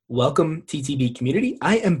Welcome, TTB community.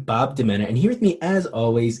 I am Bob Demena, and here with me, as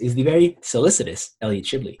always, is the very solicitous Elliot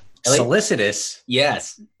Shibley. Elliot? Solicitous?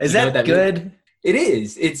 Yes. Is You know what that means? good? It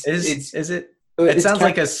is. Is it? It It's sounds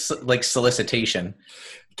like like solicitation.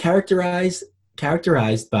 characterized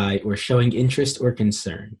by or showing interest or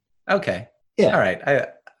concern. Okay. Yeah. All right.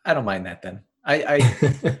 I don't mind that then. I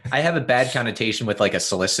have a bad connotation with like a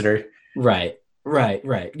solicitor. Right.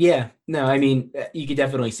 Yeah. No, I mean, you could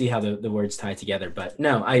definitely see how the words tie together, but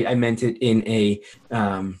no, I meant it in a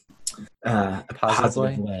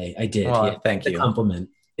positive way. I did. Well, Yeah. thank A you. compliment.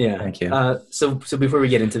 Yeah. Thank you. So before we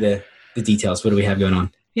get into the details, what do we have going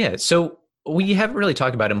on? Yeah. So we haven't really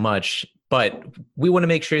talked about it much, but we want to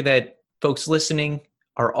make sure that folks listening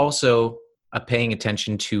are also paying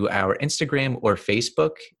attention to our Instagram or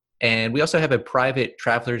Facebook. And we also have a private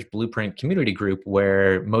Travelers Blueprint community group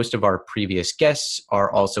where most of our previous guests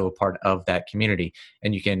are also a part of that community.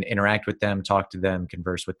 And you can interact with them, talk to them,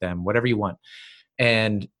 converse with them, whatever you want.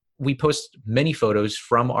 And we post many photos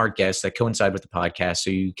from our guests that coincide with the podcast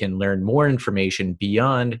so you can learn more information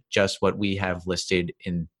beyond just what we have listed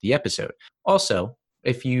in the episode. Also,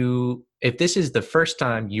 if this is the first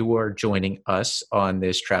time you are joining us on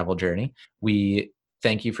this travel journey, we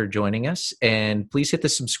thank you for joining us, and please hit the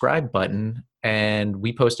subscribe button. And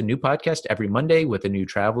we post a new podcast every Monday with a new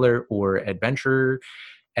traveler or adventurer.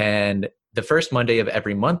 And the first Monday of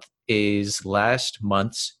every month is last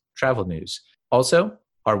month's travel news. Also,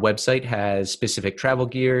 our website has specific travel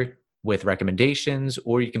gear with recommendations,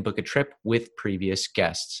 or you can book a trip with previous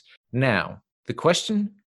guests. Now, the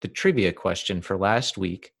trivia question for last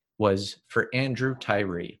week was for Andrew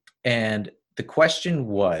Tyree. And the question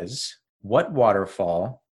was, what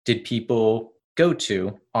waterfall did people go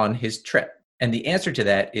to on his trip? And the answer to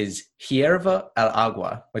that is Hierva al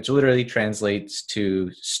Agua, which literally translates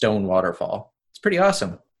to stone waterfall. It's pretty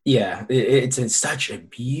awesome. Yeah, it's such a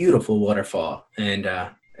beautiful waterfall, and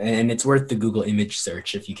it's worth the Google image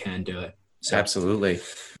search if you can do it. So, absolutely.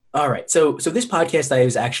 All right. So this podcast, I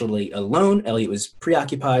was actually alone. Elliot was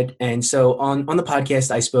preoccupied. And so on the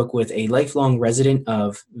podcast, I spoke with a lifelong resident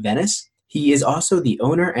of Venice. He is also the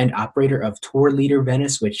owner and operator of Tour Leader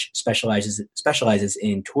Venice, which specializes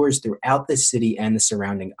in tours throughout the city and the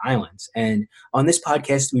surrounding islands. And on this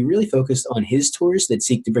podcast, we really focused on his tours that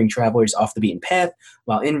seek to bring travelers off the beaten path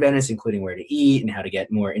while in Venice, including where to eat and how to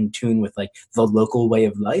get more in tune with like the local way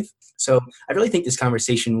of life. So I really think this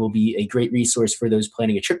conversation will be a great resource for those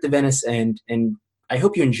planning a trip to Venice, and I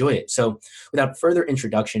hope you enjoy it. So without further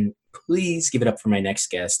introduction, please give it up for my next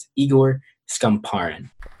guest, Igor Skamparin.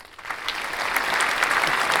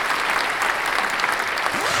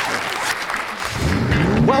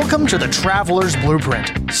 Welcome to the Traveler's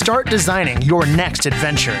Blueprint. Start designing your next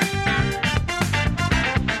adventure.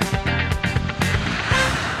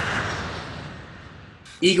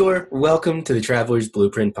 Igor, welcome to the Traveler's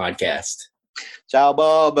Blueprint podcast. Ciao,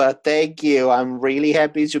 Bob. Thank you. I'm really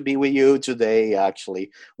happy to be with you today, actually.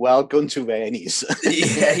 Welcome to Venice.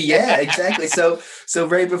 yeah, exactly. So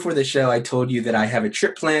right before the show, I told you that I have a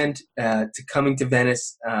trip planned to coming to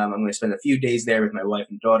Venice. I'm going to spend a few days there with my wife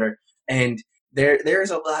and daughter, and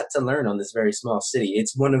there's a lot to learn on this very small city.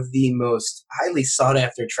 It's one of the most highly sought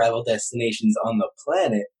after travel destinations on the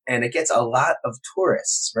planet, and it gets a lot of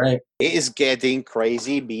tourists, right? It is getting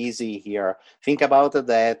crazy busy here. Think about it,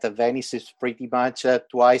 that Venice is pretty much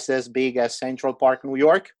twice as big as Central Park, New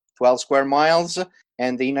York, 12 square miles.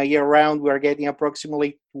 And in a year round, we're getting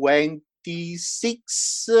approximately 30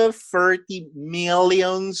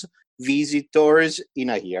 millions visitors in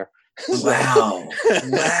a year. Wow.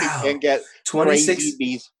 It can get 26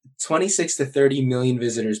 to 30 million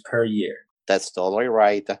visitors per year. That's totally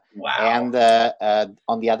right. Wow. And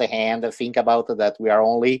on the other hand, think about that we are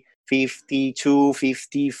only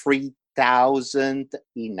 53,000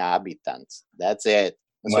 inhabitants. That's it.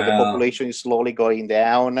 And so the population is slowly going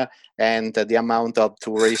down, and the amount of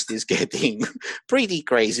tourists is getting pretty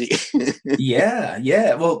crazy.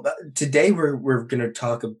 Yeah. Well, today we're going to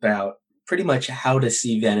talk about pretty much how to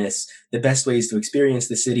see Venice, the best ways to experience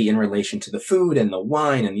the city in relation to the food and the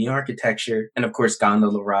wine and the architecture, and of course,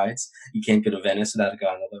 gondola rides. You can't go to Venice without a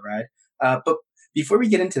gondola ride. But before we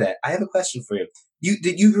get into that, I have a question for you.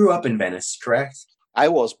 You grew up in Venice, correct? I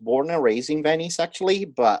was born and raised in Venice, actually,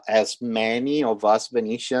 but as many of us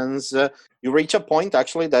Venetians, you reach a point,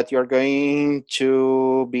 actually, that you're going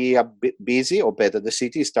to be a bit busy, or better, the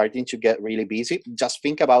city is starting to get really busy. Just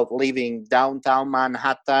think about living downtown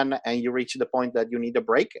Manhattan, and you reach the point that you need a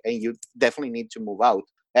break, and you definitely need to move out.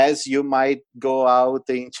 As you might go out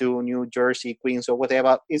into New Jersey, Queens, or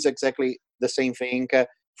whatever, it's exactly the same thing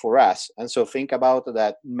for us. And so think about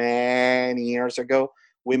that many years ago.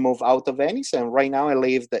 we moved out of Venice, and right now I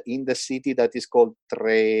live in the city that is called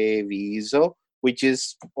Treviso, which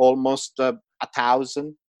is almost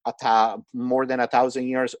more than 1,000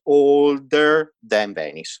 years older than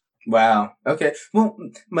Venice. Wow. Okay. Well,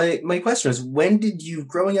 my question is,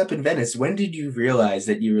 growing up in Venice, when did you realize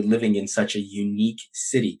that you were living in such a unique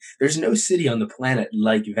city? There's no city on the planet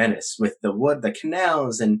like Venice, with the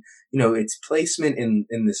canals, and its placement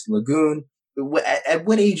in this lagoon. At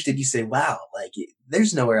what age did you say, "Wow, like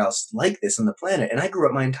there's nowhere else like this on the planet"? And I grew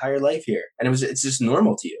up my entire life here, and it's just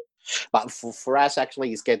normal to you. But for us,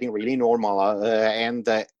 actually, it's getting really normal. And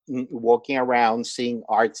walking around, seeing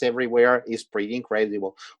arts everywhere is pretty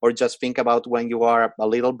incredible. Or just think about when you are a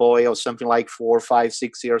little boy or something like 4, 5,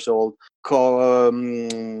 6 years old,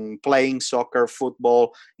 playing soccer,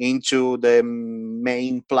 football into the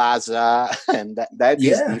main plaza. And that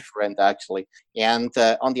is different, actually. And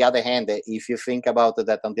on the other hand, if you think about it,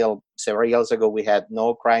 that until several years ago, we had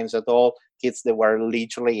no crimes at all. Kids that were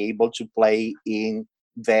literally able to play in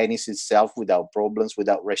Venice itself without problems,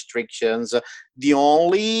 without restrictions. The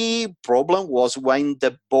only problem was when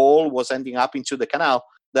the ball was ending up into the canal,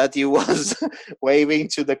 that he was waving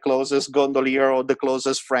to the closest gondolier or the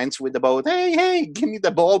closest friends with the boat, hey, give me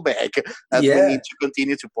the ball back, that we need to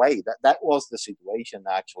continue to play. That was the situation,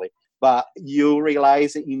 actually. But you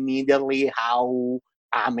realize immediately how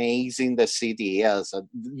amazing the city is.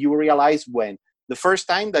 You realize when the first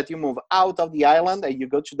time that you move out of the island and you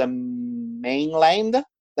go to the mainland,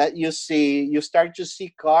 that you start to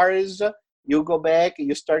see cars, you go back,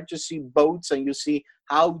 you start to see boats, and you see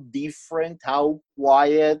how different, how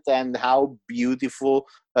quiet, and how beautiful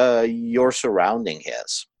your surrounding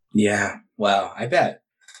is. Yeah. Wow. I bet.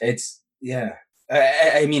 It's, yeah.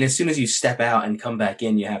 I mean, as soon as you step out and come back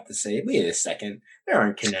in, you have to say, wait a second, there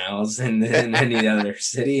aren't canals in any other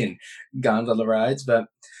city and gondola rides. But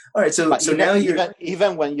all right, so now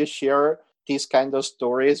even when you share these kind of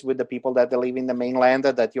stories with the people that live in the mainland,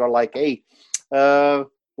 that you're like, hey,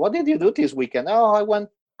 what did you do this weekend? Oh, I went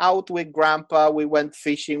out with Grandpa. We went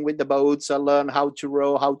fishing with the boats. I learned how to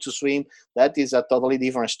row, how to swim. That is a totally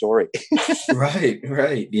different story.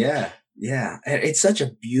 Right. Yeah. It's such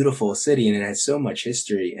a beautiful city, and it has so much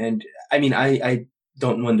history. And I mean, I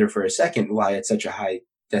don't wonder for a second why it's such a high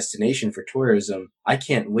destination for tourism. I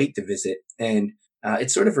can't wait to visit. And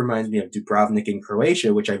it sort of reminds me of Dubrovnik in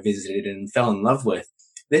Croatia, which I visited and fell in love with.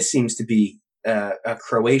 This seems to be a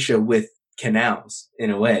Croatia with canals in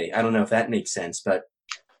a way. I don't know if that makes sense, but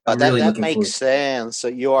that makes sense.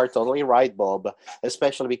 You are totally right, Bob,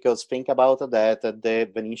 especially because think about that. The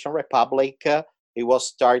Venetian Republic, it was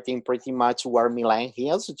starting pretty much where Milan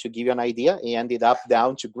is. To give you an idea, it ended up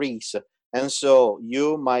down to Greece. And so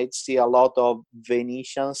you might see a lot of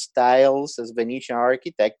Venetian styles as Venetian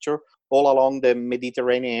architecture all along the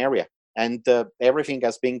Mediterranean area. And everything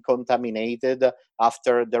has been contaminated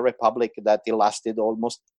after the Republic that it lasted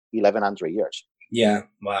almost 1,100 years. Yeah,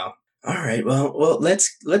 wow. All right, well,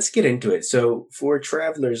 let's get into it. So for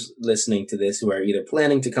travelers listening to this who are either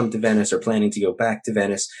planning to come to Venice or planning to go back to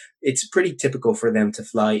Venice, it's pretty typical for them to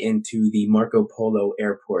fly into the Marco Polo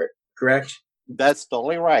airport, correct? That's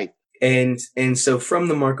totally right. And so from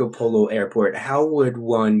the Marco Polo airport, how would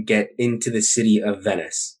one get into the city of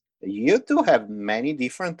Venice? You do have many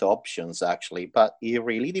different options, actually, but it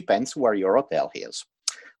really depends where your hotel is.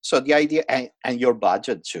 So the idea, and your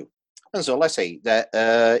budget too. And so let's say that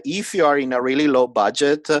if you are in a really low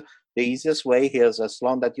budget, the easiest way is, as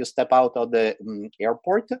long that you step out of the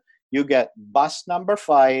airport, you get bus number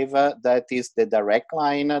 5, that is the direct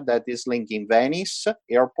line that is linking Venice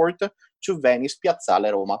airport to Venice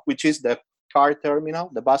Piazzale Roma, which is the car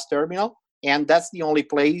terminal, the bus terminal. And that's the only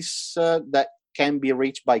place that can be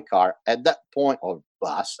reached by car at that point, or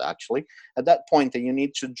bus actually. At that point, you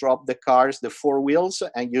need to drop the cars, the 4 wheels,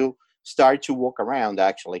 and you start to walk around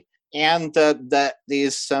actually. And that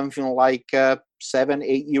is something like 7-8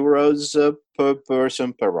 euros per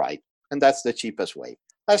person per ride. And that's the cheapest way.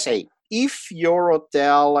 Let's say if your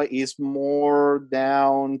hotel is more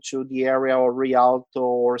down to the area of Rialto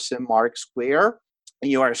or St. Mark's Square, and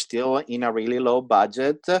you are still in a really low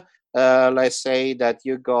budget, let's say that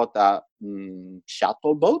you got a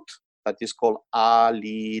shuttle boat that is called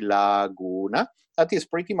Ali Laguna, that is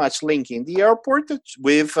pretty much linking the airport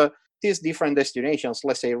with these different destinations.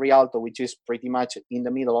 Let's say Rialto, which is pretty much in the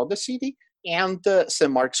middle of the city, and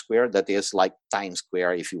St. Mark's Square, that is like Times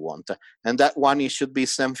Square if you want. And that one, it should be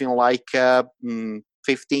something like 15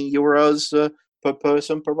 euros per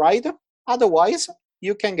person per ride. Otherwise,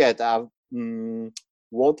 you can get a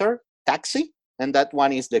water taxi, and that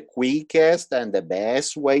one is the quickest and the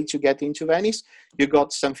best way to get into Venice. You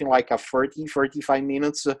got something like a 30-35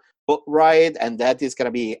 minutes boat ride, and that is going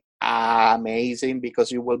to be amazing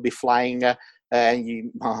because you will be flying and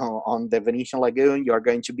you on the Venetian Lagoon. You are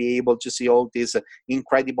going to be able to see all these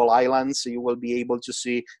incredible islands. You will be able to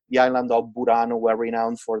see the island of Burano, where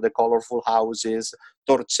renowned for the colorful houses,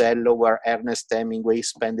 Torcello, where Ernest Hemingway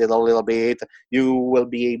spent it a little bit. You will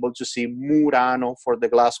be able to see Murano for the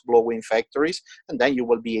glass blowing factories, and then you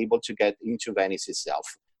will be able to get into Venice itself.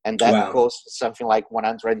 And that Wow. costs something like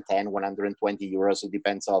 110, 120 euros. It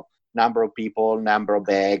depends on number of people, number of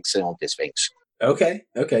bags, and all these things. Okay.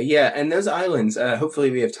 Yeah. And those islands, hopefully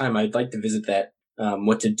we have time. I'd like to visit that,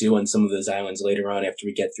 what to do on some of those islands later on after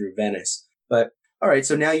we get through Venice. But all right,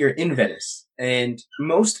 so now you're in Venice, and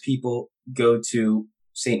most people go to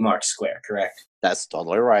St. Mark's Square, correct? That's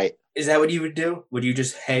totally right. Is that what you would do? Would you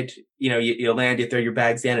just head, you land, you throw your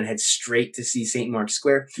bags down and head straight to see St. Mark's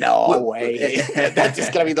Square? No way. That is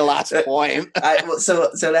going to be the last point. So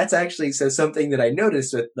that's actually something that I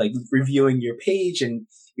noticed with like reviewing your page and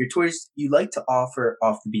your tours. You like to offer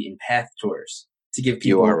off the beaten path tours to give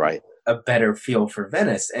people You are right. a better feel for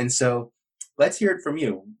Venice. And so let's hear it from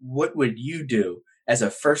you. What would you do as a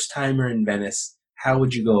first timer in Venice? How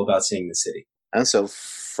would you go about seeing the city? And so,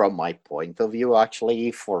 from my point of view,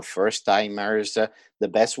 actually, for first timers, the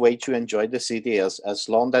best way to enjoy the city is as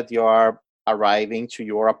long that you are arriving to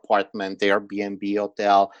your apartment, Airbnb,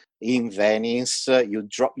 hotel in Venice, you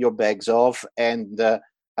drop your bags off, and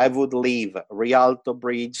I would leave Rialto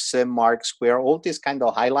Bridge, St. Mark's Square, all these kind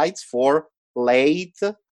of highlights for late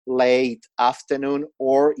afternoon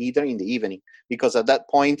or either in the evening, because at that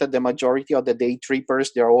point, the majority of the day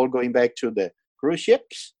trippers, they're all going back to the cruise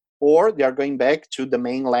ships, or they are going back to the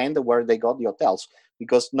mainland where they got the hotels,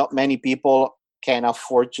 because not many people can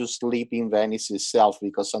afford to sleep in Venice itself,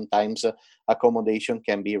 because sometimes accommodation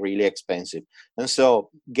can be really expensive. And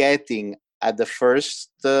so getting at the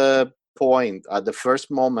first point, at the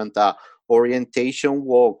first moment, orientation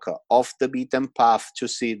walk off the beaten path to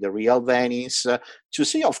see the real Venice, to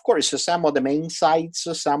see, of course, some of the main sites,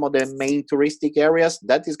 some of the main touristic areas,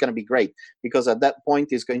 that is going to be great, because at that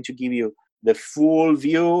point it's going to give you the full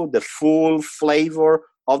view, the full flavor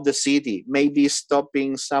of the city. Maybe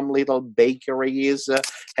stopping some little bakeries,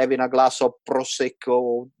 having a glass of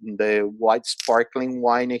Prosecco, the white sparkling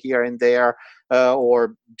wine here and there,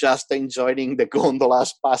 or just enjoying the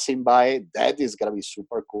gondolas passing by. That is going to be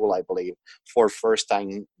super cool, I believe, for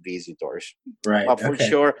first-time visitors. Right. But for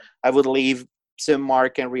sure, I would leave St.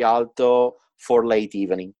 Mark and Rialto for late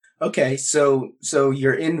evening. Okay, so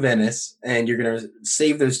you're in Venice and you're gonna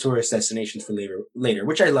save those tourist destinations for later,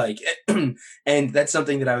 which I like, and that's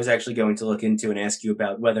something that I was actually going to look into and ask you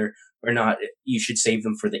about whether or not you should save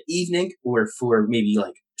them for the evening or for maybe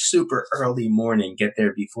like super early morning, get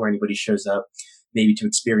there before anybody shows up, maybe to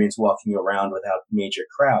experience walking around without major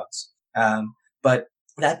crowds. But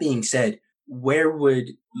that being said, where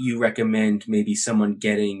would you recommend maybe someone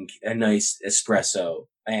getting a nice espresso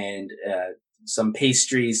and some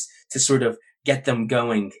pastries to sort of get them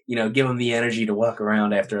going, give them the energy to walk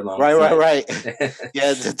around after a long flight. Right.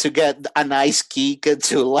 Yeah, to get a nice kick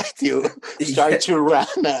to let you start to run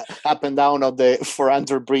up and down of the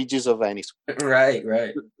 400 bridges of Venice. Right.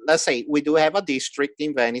 Let's say we do have a district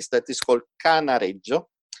in Venice that is called Canareggio.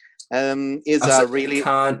 Is a really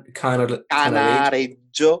Canareggio.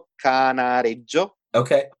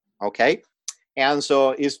 Okay. And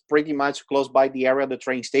so it's pretty much close by the area of the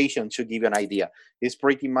train station, to give you an idea. It's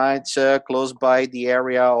pretty much close by the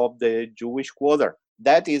area of the Jewish Quarter.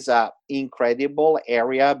 That is an incredible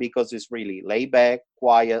area because it's really laid back,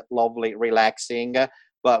 quiet, lovely, relaxing.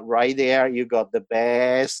 But right there, you got the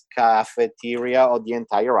best cafeteria of the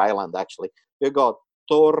entire island, actually. You got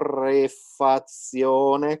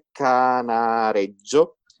Torrefazione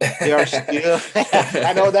Canareggio. They are still.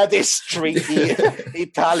 I know that is tricky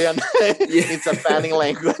Italian. It's a fanning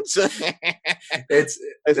language. That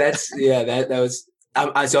was.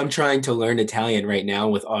 So I'm trying to learn Italian right now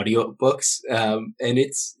with audiobooks, and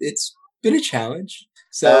it's been a challenge.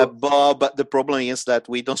 So, but the problem is that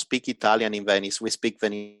we don't speak Italian in Venice. We speak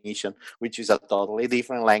Venetian, which is a totally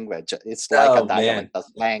different language. It's like a dialect of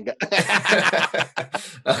slang.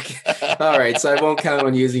 Okay. All right. So I won't count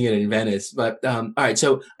on using it in Venice. But all right.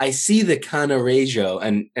 So I see the Canareggio,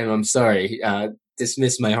 and I'm sorry,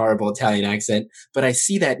 dismiss my horrible Italian accent, but I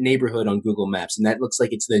see that neighborhood on Google Maps, and that looks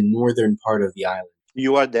like it's the northern part of the island.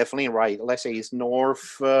 You are definitely right. Let's say it's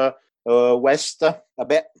north west a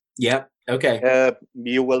bit. Yep. Okay.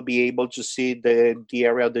 You will be able to see the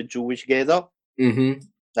area of the Jewish ghetto. Mm-hmm.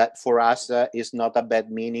 That for us is not a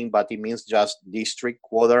bad meaning, but it means just district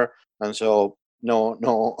quarter, and so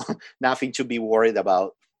no, nothing to be worried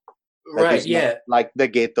about. Right. Yeah. Like the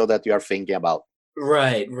ghetto that you are thinking about.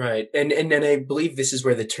 Right, right. And then I believe this is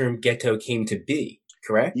where the term ghetto came to be,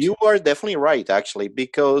 correct? You are definitely right, actually,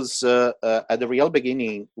 because at the real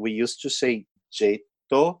beginning, we used to say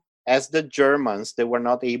ghetto. As the Germans, they were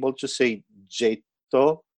not able to say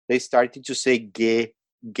ghetto. They started to say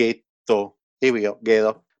ghetto. Here we go,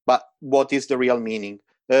 ghetto. But what is the real meaning?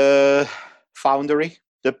 Uh, Foundry,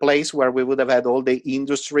 the place where we would have had all the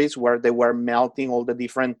industries where they were melting all the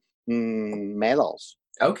different metals.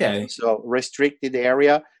 Okay. So restricted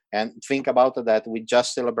area. And think about that. We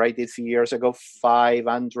just celebrated a few years ago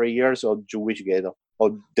 500 years of Jewish ghetto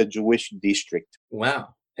or the Jewish district.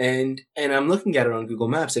 Wow. And I'm looking at it on Google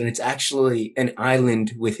Maps, and it's actually an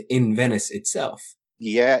island within Venice itself.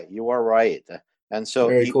 Yeah, you are right. And so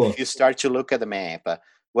Very if cool. you start to look at the map,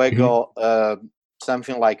 we Mhm. got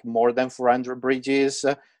something like more than 400 bridges,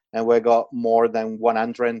 and we got more than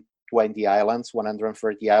 120 islands,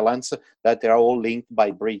 130 islands that are all linked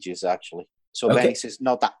by bridges, actually. So Okay. Venice is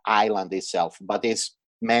not an island itself, but it's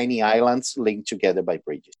many islands linked together by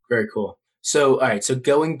bridges. Very cool. So, all right. So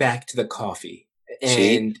going back to the coffee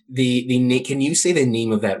Sì, and can you say the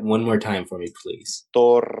name of that one more time for me, please?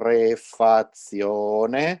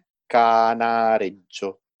 Torrefazione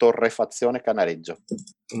Canareggio. Torrefazione Canareggio.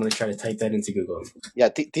 I'm going to try to type that into Google. Yeah,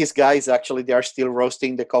 these guys actually, they are still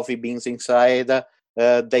roasting the coffee beans inside.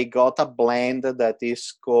 They got a blend that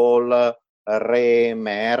is called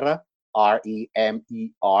Remer,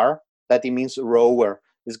 Remer. That it means rower.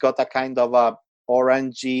 It's got a kind of a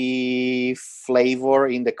orangey flavor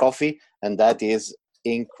in the coffee, and that is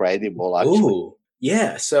incredible, actually. Ooh,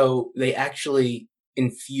 yeah. So they actually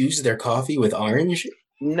infuse their coffee with orange.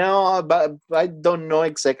 No, but I don't know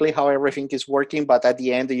exactly how everything is working. But at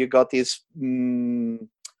the end, you got this,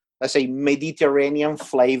 let's say, Mediterranean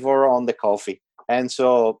flavor on the coffee. And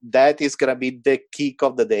so that is going to be the kick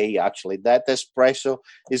of the day, actually. That espresso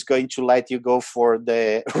is going to let you go for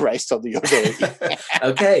the rest of your day.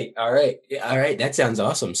 Okay. All right. All right. That sounds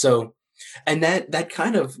awesome. So, and that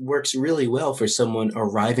kind of works really well for someone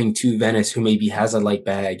arriving to Venice who maybe has a light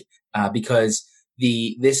bag, because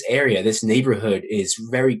this area, this neighborhood, is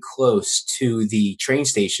very close to the train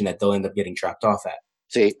station that they'll end up getting dropped off at.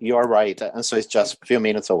 See, you're right. And so it's just a few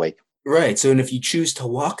minutes away. Right. So, and if you choose to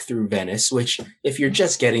walk through Venice, which if you're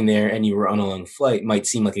just getting there and you were on a long flight, might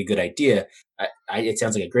seem like a good idea. It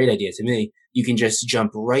sounds like a great idea to me. You can just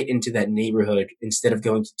jump right into that neighborhood instead of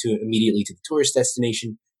going to immediately to the tourist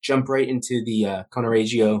destination. Jump right into the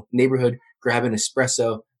Conareggio neighborhood, grab an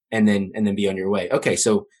espresso, and then be on your way. Okay,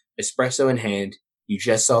 so espresso in hand, you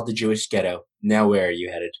just saw the Jewish ghetto. Now where are you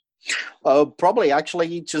headed? Probably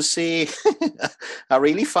actually to see a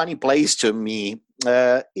really funny place to me.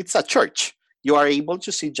 It's a church. You are able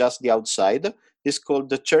to see just the outside. It's called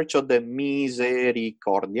the Church of the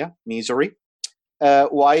Misericordia, Misery.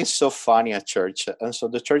 Why is so funny a church? And so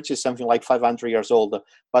the church is something like 500 years old,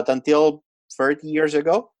 but until 30 years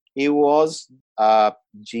ago, it was a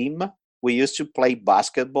gym. We used to play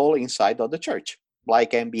basketball inside of the church,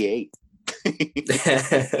 like NBA.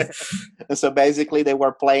 And so basically, they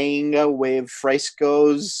were playing with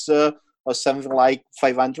frescoes or something like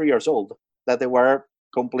 500 years old that they were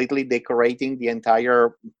completely decorating the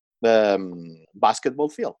entire basketball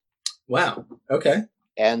field. Wow. Okay.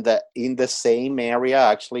 And in the same area,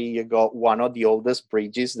 actually, you got one of the oldest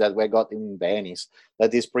bridges that we got in Venice.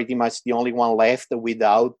 That is pretty much the only one left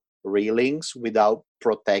without railings, without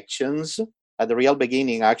protections. At the real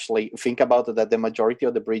beginning, actually, think about it, that the majority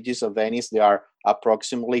of the bridges of Venice, they are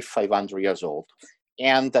approximately 500 years old.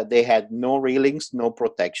 And they had no railings, no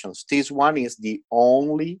protections. This one is the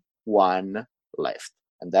only one left.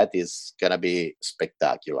 And that is going to be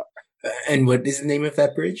spectacular. And what is the name of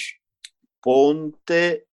that bridge?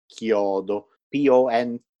 Ponte Chiodo,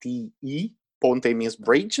 Ponte, Ponte means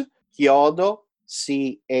bridge, Chiodo,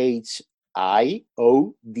 Chiodo.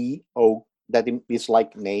 That is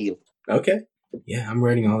like nail. Okay. Yeah, I'm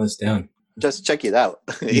writing all this down. Just check it out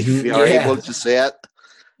if you are able to see it.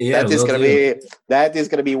 Yeah, That is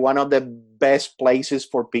gonna be one of the best places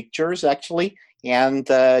for pictures, actually. And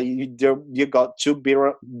you got two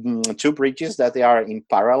bridges that they are in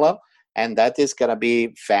parallel. And that is going to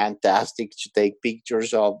be fantastic to take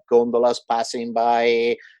pictures of gondolas passing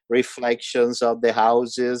by, reflections of the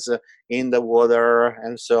houses in the water.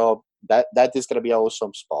 And so that is going to be an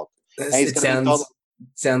awesome spot. It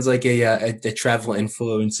sounds like a travel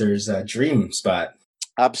influencer's dream spot.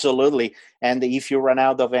 Absolutely. And if you run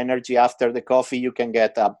out of energy after the coffee, you can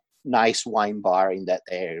get a nice wine bar in that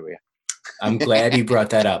area. I'm glad you brought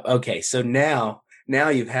that up. Okay, so now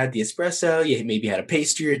you've had the espresso, you maybe had a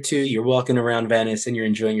pastry or two, you're walking around Venice and you're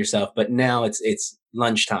enjoying yourself, but now it's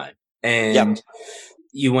lunchtime. And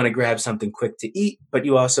you want to grab something quick to eat, but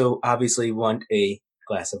you also obviously want a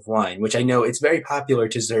glass of wine, which I know it's very popular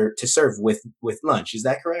to serve with lunch. Is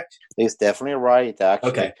that correct? It's definitely right,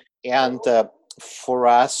 actually. Okay. And for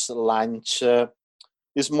us, lunch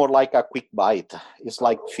is more like a quick bite. It's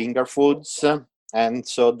like finger foods. And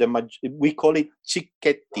so we call it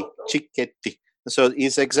cicchetti, cicchetti. So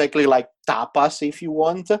it's exactly like tapas, if you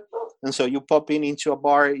want. And so you pop into a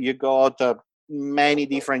bar, you got many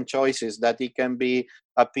different choices that it can be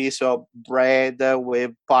a piece of bread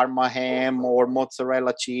with Parma ham or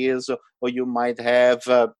mozzarella cheese, or you might have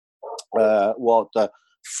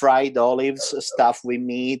fried olives stuffed with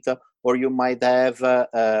meat, or you might have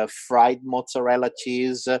fried mozzarella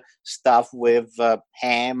cheese stuffed with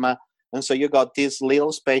ham. And so you got these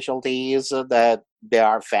little specialties that they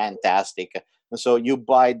are fantastic. And so you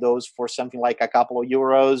buy those for something like a couple of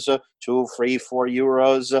euros, 2, 3, 4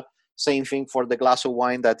 euros. Same thing for the glass of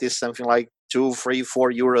wine, that is something like 2, 3,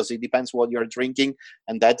 4 euros. It depends what you're drinking.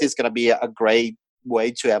 And that is going to be a great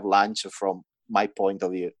way to have lunch from my point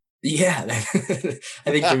of view. Yeah,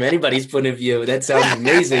 I think from anybody's point of view, that sounds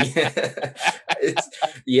amazing.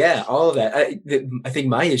 Yeah, all of that. I think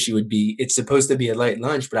my issue would be it's supposed to be a light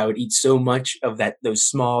lunch, but I would eat so much of those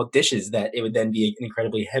small dishes that it would then be an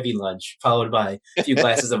incredibly heavy lunch, followed by a few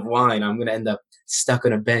glasses of wine. I'm going to end up stuck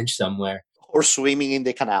on a bench somewhere. Or swimming in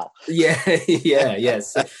the canal. Yeah,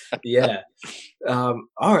 yes. Yeah. All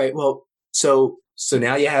right, well, so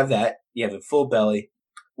now you have that. You have a full belly.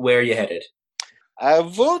 Where are you headed? I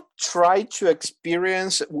will try to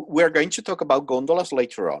experience, we're going to talk about gondolas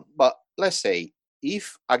later on, but let's say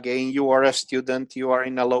if, again, you are a student, you are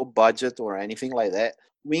in a low budget or anything like that,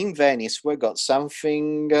 we in Venice, we got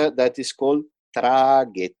something that is called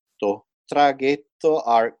traghetto. Traghetto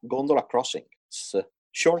are gondola crossings,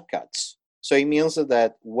 shortcuts. So it means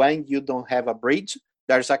that when you don't have a bridge,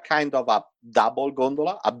 there's a kind of a double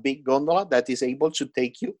gondola, a big gondola that is able to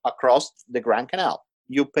take you across the Grand Canal.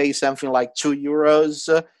 You pay something like 2 euros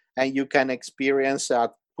and you can experience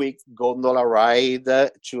a quick gondola ride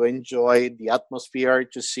to enjoy the atmosphere,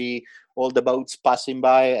 to see all the boats passing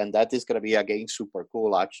by. And that is going to be, again, super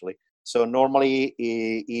cool, actually. So normally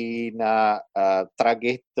in a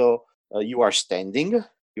traghetto, you are standing.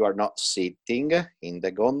 You are not sitting in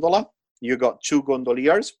the gondola. You got 2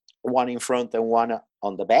 gondoliers, one in front and one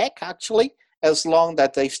on the back, actually. As long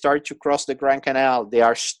that they start to cross the Grand Canal, they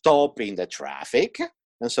are stopping the traffic.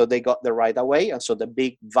 And so they got the right of way. And so the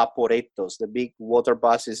big vaporettos, the big water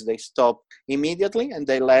buses, they stop immediately and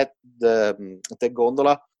they let the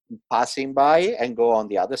gondola passing by and go on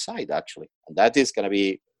the other side, actually. And that is going to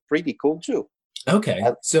be pretty cool, too. Okay,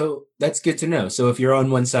 so that's good to know. So if you're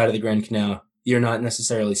on one side of the Grand Canal, you're not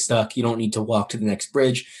necessarily stuck. You don't need to walk to the next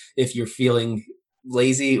bridge. If you're feeling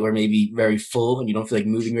lazy or maybe very full and you don't feel like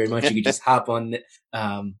moving very much, you could just hop on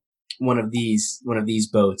one of these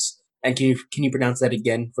boats. And can you pronounce that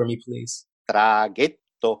again for me, please?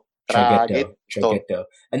 Traghetto.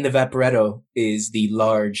 And the Vaporetto is the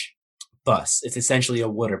large bus. It's essentially a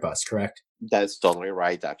water bus, correct? That's totally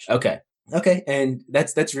right, actually. Okay, and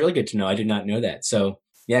that's really good to know. I did not know that. So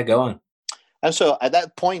yeah, go on. And so at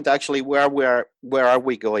that point, actually, where are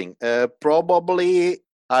we going? Probably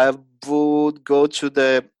I would go to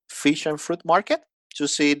the fish and fruit market to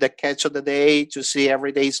see the catch of the day, to see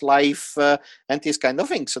everyday's life and this kind of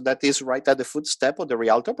thing. So that is right at the footstep of the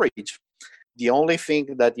Rialto Bridge. The only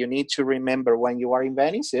thing that you need to remember when you are in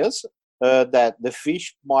Venice is that the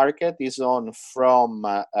fish market is on from,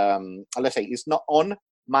 let's say, it's not on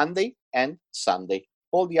Monday and Sunday.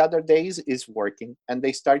 All the other days is working, and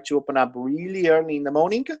they start to open up really early in the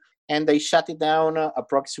morning, and they shut it down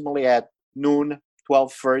approximately at noon,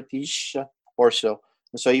 12:30ish or so.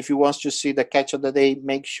 So if you want to see the catch of the day,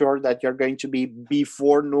 make sure that you're going to be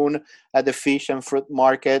before noon at the fish and fruit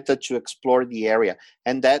market to explore the area.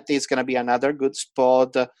 And that is going to be another good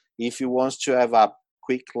spot if you want to have a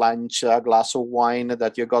quick lunch, a glass of wine,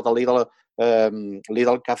 that you got a little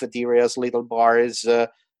cafeterias, little bars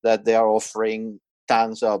that they are offering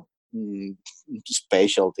tons of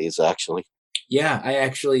specialties, actually. Yeah,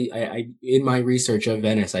 I in my research of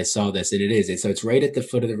Venice, I saw this, and it is. So it's right at the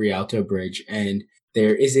foot of the Rialto Bridge, and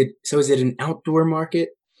is it an outdoor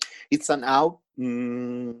market? It's an half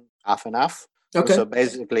and half. Okay. So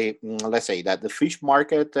basically, let's say that the fish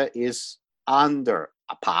market is under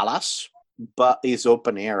a palace, but is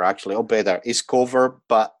open air, actually, or better, it's covered,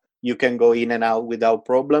 but you can go in and out without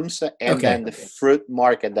problems. And then the fruit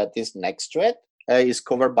market that is next to it is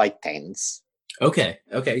covered by tents. Okay.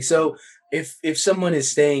 So if someone is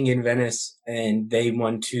staying in Venice and they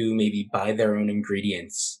want to maybe buy their own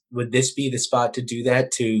ingredients, would this be the spot to do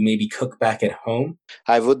that, to maybe cook back at home?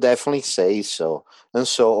 I would definitely say so. And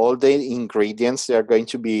so all the ingredients, they are going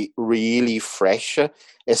to be really fresh,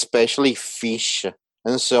 especially fish.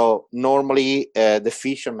 And so normally the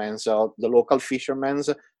fishermen, so the local fishermen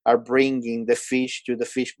are bringing the fish to the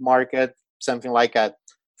fish market, something like at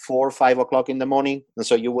 4 or 5 o'clock in the morning. And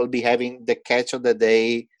so you will be having the catch of the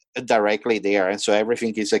day directly there. And so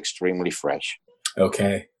everything is extremely fresh.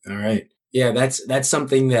 Okay. All right. Yeah, that's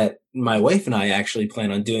something that my wife and I actually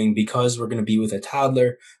plan on doing, because we're going to be with a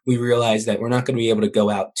toddler. We realize that we're not going to be able to go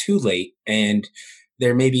out too late, and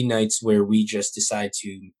there may be nights where we just decide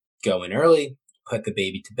to go in early, put the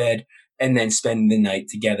baby to bed, and then spend the night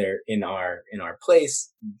together in our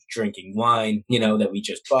place, drinking wine, that we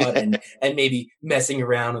just bought, and maybe messing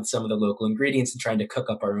around with some of the local ingredients and trying to cook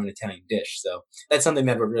up our own Italian dish. So that's something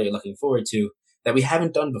that we're really looking forward to, that we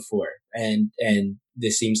haven't done before. And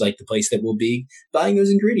this seems like the place that we'll be buying those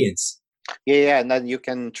ingredients. Yeah, and then you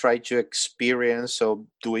can try to experience so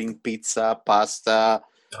doing pizza, pasta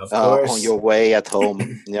Of course. on your way at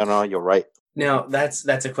home. You're right. Now, that's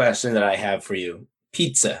a question that I have for you.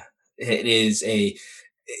 Pizza. It is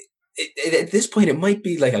at this point, it might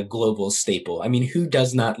be like a global staple. I mean, who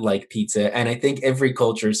does not like pizza? And I think every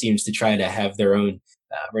culture seems to try to have their own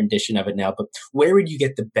rendition of it now. But where would you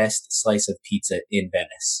get the best slice of pizza in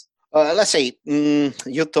Venice? Let's say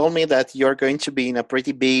you told me that you're going to be in a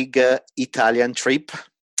pretty big Italian trip,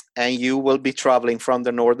 and you will be traveling from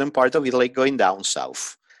the northern part of Italy going down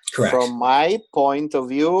south. Correct. From my point of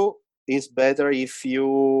view, it's better if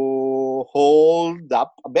you hold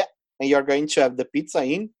up a bit, and you're going to have the pizza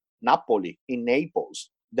in Napoli, in Naples.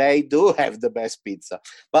 They do have the best pizza.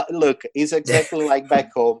 But look, it's exactly like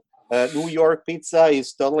back home. New York pizza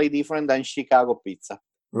is totally different than Chicago pizza.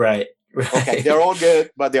 Right. Okay, they're all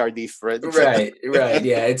good, but they are different. Right.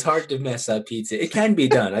 Yeah, it's hard to mess up pizza. It can be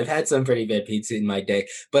done. I've had some pretty bad pizza in my day,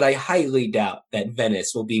 but I highly doubt that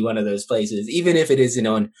Venice will be one of those places, even if it isn't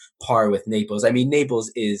on par with Naples. I mean,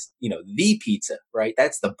 Naples is, the pizza, right?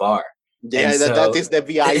 That's the bar. Yeah, that is the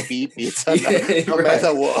VIP pizza, no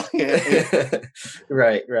matter what.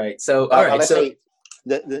 Right. So, all right. Let's say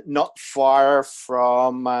not far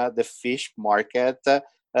from the fish market,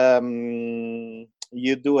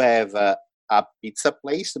 you do have a pizza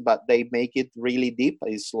place, but they make it really deep.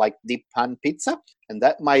 It's like deep pan pizza, and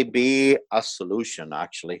that might be a solution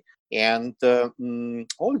actually. And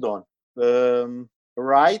hold on,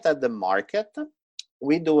 right at the market,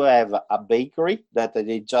 we do have a bakery that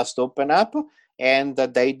they just opened up, and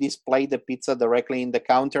they display the pizza directly in the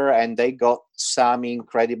counter, and they got some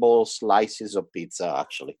incredible slices of pizza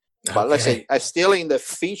actually. But let's say, still in the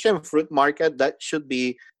fish and fruit market, that should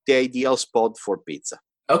be the ideal spot for pizza.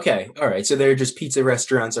 Okay, all right. So there are just pizza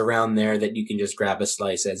restaurants around there that you can just grab a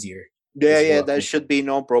slice as you're... Yeah, there should be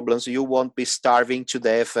no problems. You won't be starving to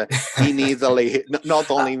death in Italy.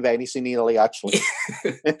 Not only in Venice, in Italy, actually.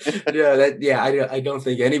 I don't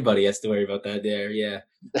think anybody has to worry about that there. Yeah.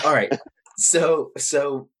 All right. So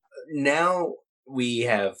now we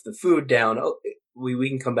have the food down. Oh, we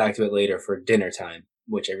can come back to it later for dinner time,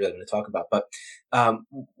 which I really want to talk about. But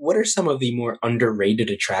what are some of the more underrated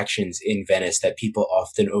attractions in Venice that people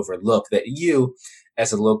often overlook, that you,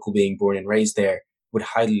 as a local being born and raised there, would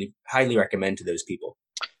highly recommend to those people?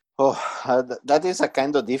 That is a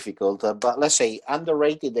kind of difficult, but let's say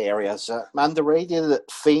underrated areas. Underrated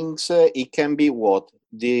things, it can be what?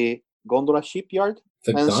 The gondola shipyard?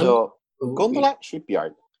 Gondola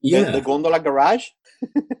shipyard. Yeah. The gondola garage?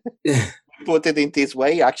 Put it in this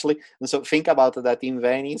way, actually. And so think about that. In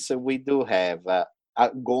Venice, we do have a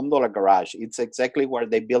gondola garage. It's exactly where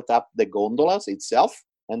they built up the gondolas itself.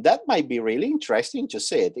 And that might be really interesting to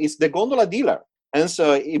see it. It's the gondola dealer. And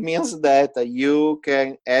so it means that you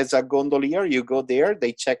can, as a gondolier, you go there,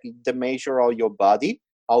 they check the measure of your body,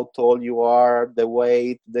 how tall you are, the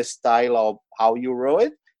weight, the style of how you row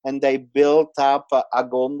it, and they built up a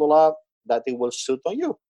gondola that it will suit on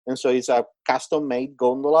you. And so it's a custom-made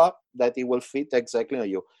gondola that it will fit exactly on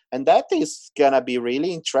you. And that is going to be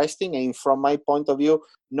really interesting. And from my point of view,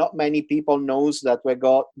 not many people knows that we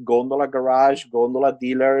got gondola garage, gondola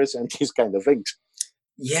dealers, and these kind of things.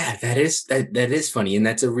 Yeah, that is funny, and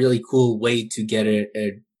that's a really cool way to get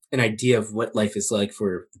an idea of what life is like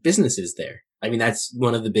for businesses there. I mean, that's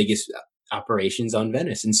one of the biggest operations on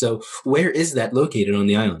Venice. And so, where is that located on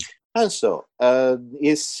the island? And so,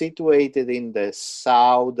 it's situated in the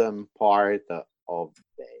southern part of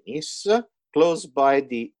Venice, close by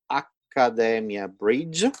the Accademia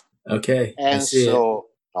Bridge. Okay, and so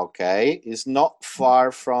it's not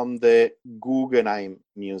far from the Guggenheim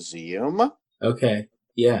Museum. Okay.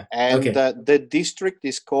 Yeah. And the district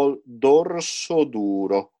is called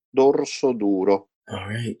Dorsoduro. Dorso Duro. All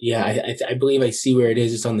right. Yeah, I believe I see where it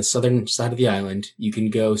is. It's on the southern side of the island. You can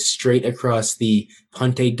go straight across the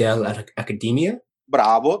Ponte dell'Accademia,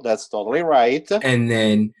 Bravo, that's totally right. and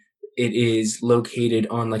then it is located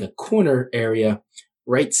on like a corner area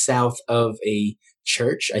right south of a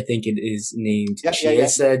church. I think it is named Yeah.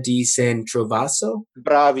 Chiesa di San Trovaso.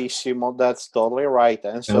 Bravissimo, that's totally right.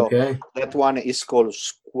 And so Okay. that one is called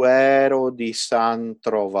Squero di San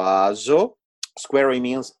Trovaso. Square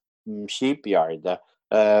means shipyard,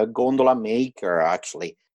 gondola maker,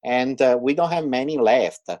 actually. And we don't have many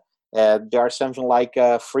left. There are something like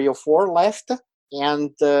 3 or 4 left.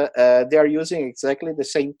 And they are using exactly the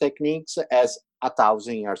same techniques as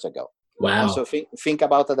 1,000 years ago. And Wow. so think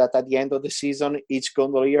about that at the end of the season, each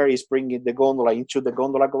gondolier is bringing the gondola into the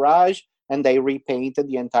gondola garage, and they repainted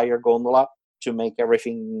the entire gondola to make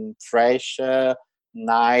everything fresh,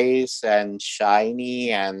 nice, and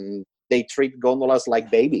shiny. And they treat gondolas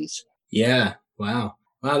like babies. Yeah. Wow.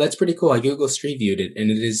 Wow, that's pretty cool. I Google Street Viewed it,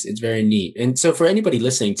 and it's very neat. And so for anybody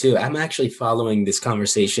listening too, I'm actually following this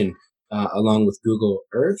conversation along with Google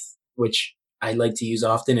Earth, which I like to use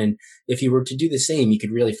often. And if you were to do the same, you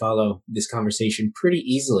could really follow this conversation pretty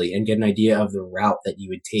easily and get an idea of the route that you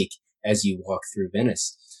would take as you walk through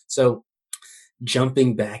Venice. So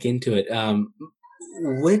jumping back into it,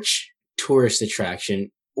 which tourist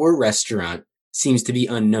attraction or restaurant seems to be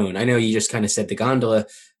unknown? I know you just kind of said the gondola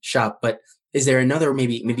shop, but is there another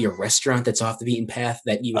maybe a restaurant that's off the beaten path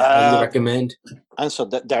that you would highly recommend? And so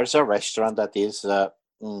there's a restaurant that is a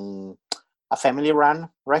family-run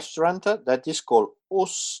restaurant that is called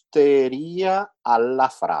Osteria alla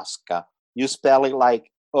Frasca. You spell it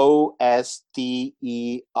like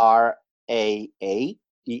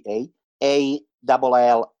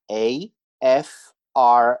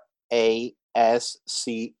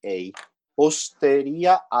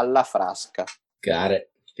Osteria alla Frasca. Got it.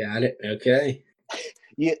 Okay.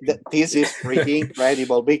 Yeah, this is pretty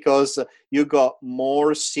incredible because you got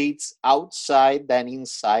more seats outside than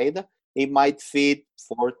inside. It might fit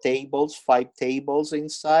 4 tables, 5 tables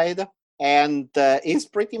inside, and it's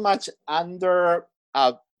pretty much under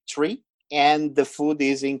a tree. And the food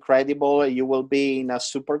is incredible. You will be in a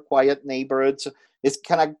super quiet neighborhood. It's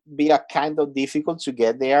gonna be a kind of difficult to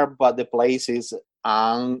get there, but the place is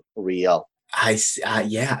unreal.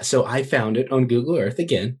 Yeah. So I found it on Google Earth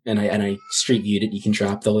again, and I street viewed it. You can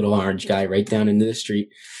drop the little orange guy right down into the street,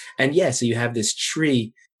 and yeah. So you have this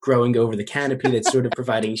tree growing over the canopy that's sort of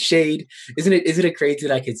providing shade. Isn't it crazy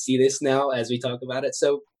that I could see this now as we talk about it?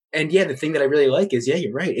 So, and yeah, the thing that I really like is, yeah,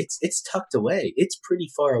 you're right. It's tucked away. It's pretty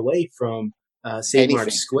far away from St.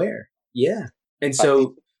 Mark's Square. Yeah, and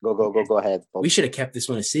so. Go ahead. We should have kept this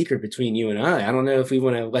one a secret between you and I. I don't know if we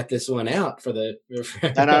want to let this one out for the.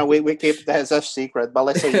 No, we keep that as a secret. But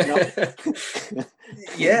let's say,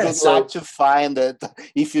 yeah, good luck to find it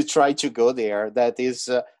if you try to go there. That is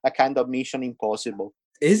a kind of mission impossible.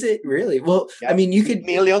 Is it really? Well, yeah. I mean, you could.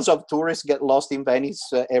 Millions of tourists get lost in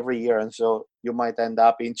Venice every year, and so you might end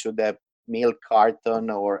up into the milk carton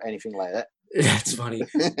or anything like that. That's funny.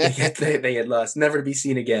 They get lost, never to be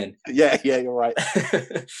seen again. Yeah, you're right.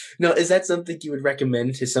 No, is that something you would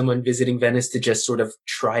recommend to someone visiting Venice, to just sort of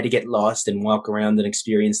try to get lost and walk around and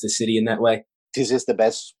experience the city in that way? This is the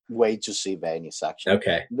best way to see Venice, actually.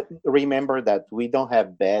 Okay. Remember that we don't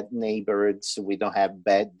have bad neighborhoods, we don't have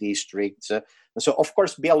bad districts. So, of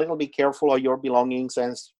course, be a little bit careful of your belongings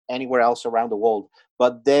and anywhere else around the world.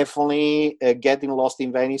 But definitely getting lost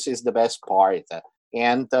in Venice is the best part.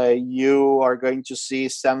 And you are going to see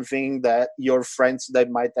something that your friends that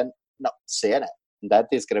might not see it. That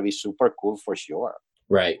is going to be super cool for sure.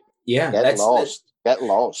 Right. Yeah. Get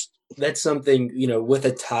lost. That's something, with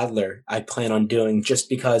a toddler, I plan on doing, just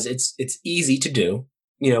because it's easy to do.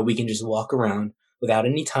 We can just walk around without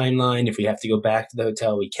any timeline. If we have to go back to the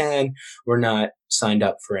hotel, we can. We're not signed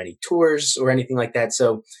up for any tours or anything like that.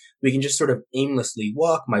 So we can just sort of aimlessly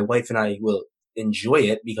walk. My wife and I will enjoy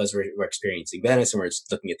it because we're experiencing Venice and we're just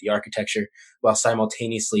looking at the architecture, while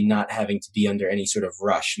simultaneously not having to be under any sort of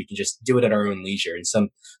rush. We can just do it at our own leisure.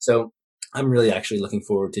 So I'm really actually looking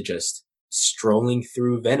forward to just strolling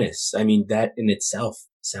through Venice. I mean, that in itself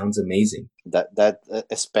sounds amazing. That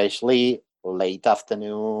especially late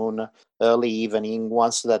afternoon, early evening,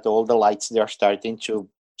 once that all the lights, they're starting to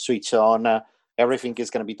switch on, everything is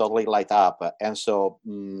going to be totally light up. And so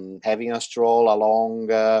having a stroll along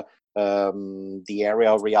the area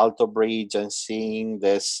of Rialto Bridge and seeing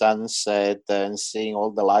the sunset and seeing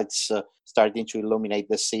all the lights starting to illuminate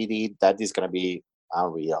the city, that is going to be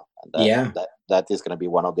unreal. And that is going to be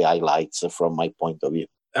one of the highlights from my point of view.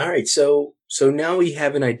 All right, so now we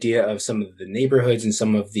have an idea of some of the neighborhoods and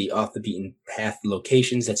some of the off the beaten path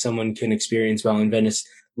locations that someone can experience while in Venice.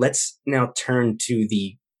 Let's now turn to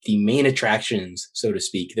the main attractions, so to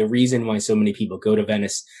speak, the reason why so many people go to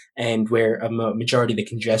Venice and where a majority of the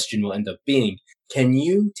congestion will end up being. Can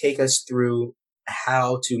you take us through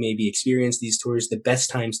how to maybe experience these tours, the best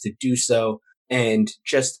times to do so, and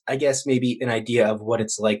just, I guess, maybe an idea of what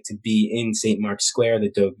it's like to be in St. Mark's Square,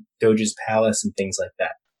 the Doge's Palace, and things like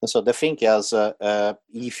that? So the thing is,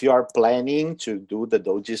 if you are planning to do the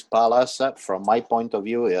Doge's Palace, from my point of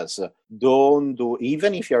view, is don't do,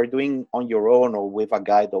 even if you are doing on your own or with a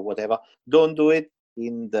guide or whatever, don't do it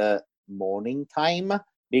in the morning time,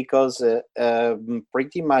 because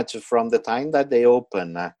pretty much from the time that they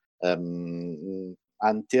open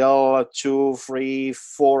until 2, 3,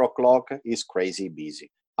 4 o'clock is crazy busy.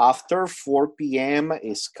 After 4 p.m.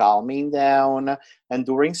 is calming down, and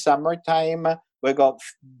during summertime, we got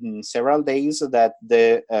several days that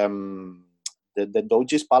the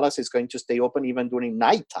Doge's Palace is going to stay open even during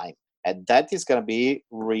nighttime, and that is going to be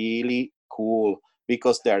really cool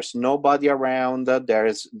because there's nobody around.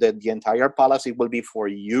 There's the entire palace. It will be for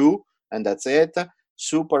you, and that's it.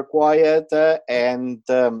 Super quiet, and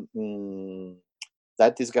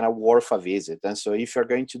that is going to worth a visit. And so, if you're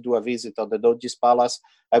going to do a visit of the Doge's Palace,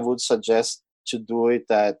 I would suggest to do it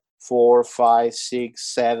at 4, 5,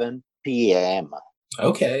 6, 7 p.m.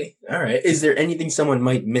 Okay, all right. Is there anything someone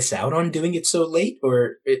might miss out on doing it so late,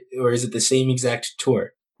 or is it the same exact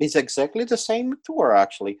tour? It's exactly the same tour,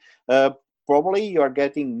 actually. Probably you're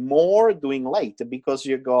getting more doing late because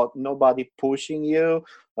you got nobody pushing you.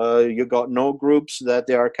 You got no groups that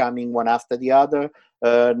they are coming one after the other.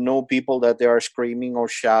 No people that they are screaming or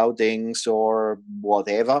shouting or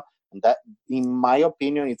whatever. And that, in my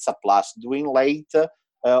opinion, it's a plus. Doing late,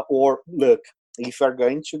 or look, if you're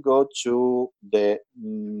going to go to the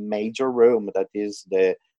major room, that is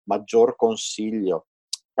the Maggior Consiglio,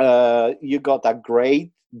 you got a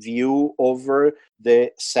great view over the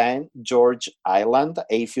St. George Island.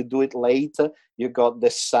 If you do it late, you got the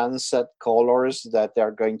sunset colors that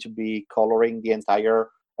are going to be coloring the entire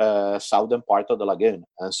southern part of the lagoon.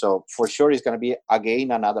 And so for sure it's going to be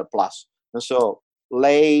again another plus. And so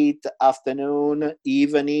late afternoon,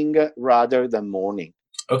 evening rather than morning.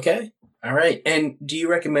 Okay. All right. And do you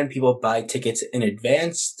recommend people buy tickets in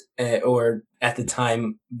advance or at the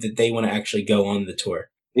time that they want to actually go on the tour?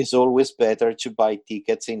 It's always better to buy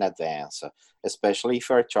tickets in advance, especially if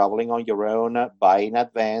you're traveling on your own. Buy in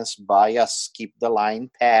advance, buy a skip the line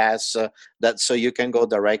pass, that so you can go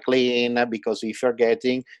directly in. Because if you're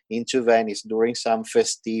getting into Venice during some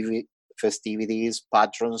festivities,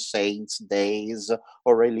 patron saints days,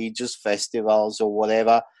 or religious festivals or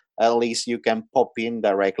whatever, at least you can pop in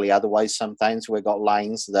directly. Otherwise, sometimes we got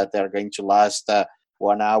lines that are going to last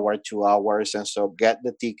 1 hour, 2 hours, and so get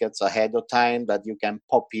the tickets ahead of time that you can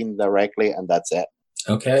pop in directly, and that's it.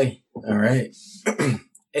 Okay, all right.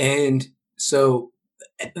 And so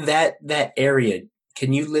that area,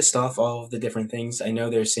 can you list off all of the different things? I know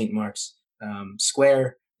there's St. Mark's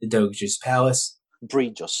Square, the Doge's Palace,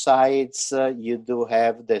 Bridge of Sights. You do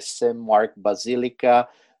have the St. Mark Basilica.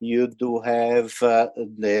 You do have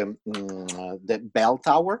the bell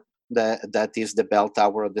tower. That is the bell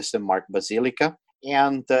tower of the St. Mark Basilica.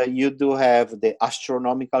 And you do have the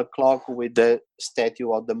astronomical clock with the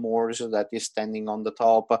statue of the Moors that is standing on the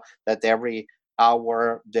top, that every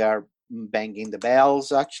hour they are banging the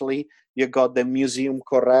bells, actually. You got the Museum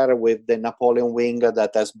Correr with the Napoleon wing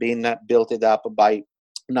that has been built up by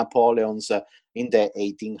Napoleon's in the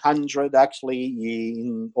 1800s. Actually,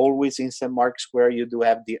 always in St. Mark's Square, you do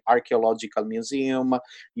have the archaeological museum.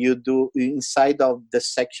 You do, inside of the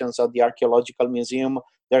sections of the archaeological museum,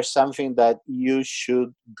 there's something that you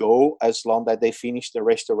should go as long as they finish the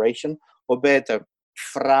restoration, or better,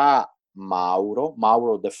 Fra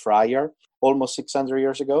Mauro the friar, almost 600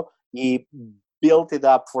 years ago, he built it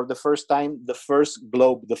up for the first time. The first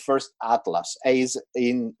globe, the first atlas, is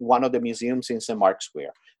in one of the museums in St. Mark's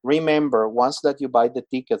Square. Remember, once that you buy the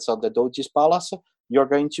tickets of the Doge's Palace, you're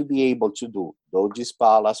going to be able to do Doge's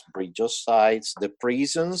Palace, Bridge of Sights, the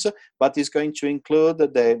prisons, but it's going to include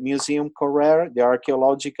the Museum Correr, the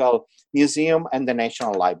Archaeological Museum, and the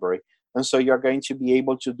National Library. And so you're going to be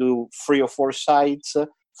able to do 3 or 4 sites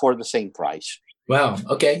for the same price. Wow.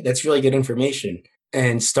 Okay. That's really good information.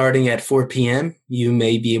 And starting at 4 p.m., you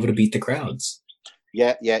may be able to beat the crowds.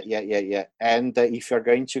 Yeah. And if you're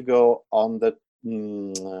going to go on the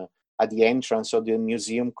at the entrance of the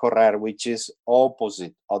Museum Correr, which is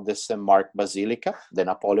opposite of the St. Mark Basilica, the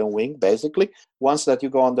Napoleon wing, basically. Once that you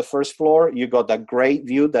go on the first floor, you got a great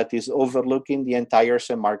view that is overlooking the entire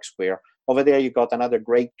St. Mark Square. Over there, you got another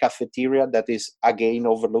great cafeteria that is again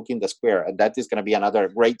overlooking the square, and that is going to be another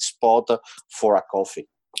great spot for a coffee.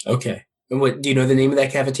 Okay. And what do you know the name of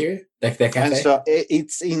that cafeteria? That cafe? And so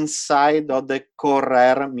it's inside of the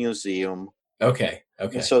Correr Museum. Okay.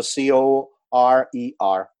 And so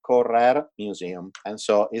Corer, Correr Museum. And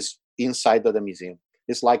so it's inside of the museum.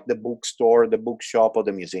 It's like the bookstore, the bookshop of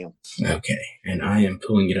the museum. Okay. And I am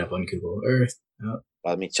pulling it up on Google Earth. Oh.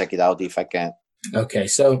 Let me check it out if I can. Okay.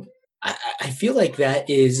 So I feel like that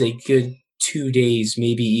is a good 2 days,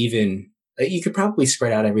 maybe even. You could probably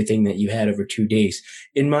spread out everything that you had over 2 days.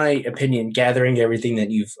 In my opinion, gathering everything that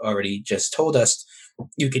you've already just told us,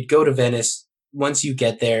 you could go to Venice. Once you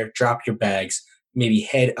get there, drop your bags, maybe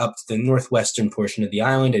head up to the northwestern portion of the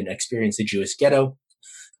island and experience the Jewish ghetto,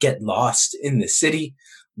 get lost in the city,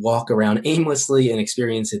 walk around aimlessly and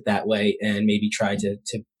experience it that way, and maybe try to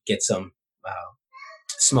get some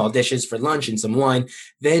small dishes for lunch and some wine.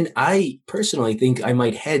 Then I personally think I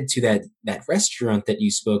might head to that restaurant that you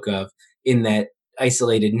spoke of in that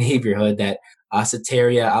isolated neighborhood, that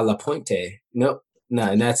Osteria alla Ponte. No,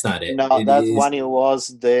 that's not it. No, one it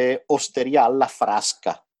was the Osteria alla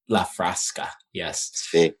Frasca. La Frasca, yes.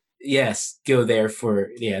 Sí. Yes, go there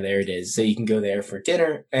there it is. So you can go there for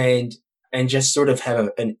dinner and just sort of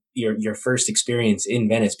have your first experience in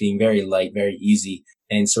Venice being very light, very easy,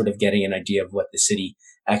 and sort of getting an idea of what the city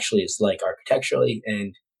actually is like architecturally.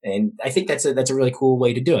 And I think that's a really cool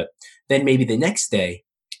way to do it. Then maybe the next day,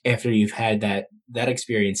 after you've had that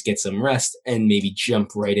experience, get some rest and maybe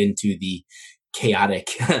jump right into the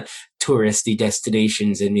chaotic touristy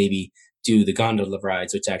destinations and maybe do the gondola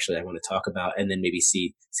rides, which actually I want to talk about, and then maybe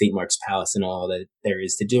see St. Mark's Palace and all that there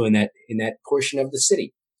is to do in that portion of the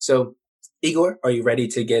city. So, Igor, are you ready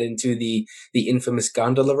to get into the infamous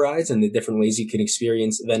gondola rides and the different ways you can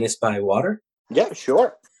experience Venice by water? Yeah,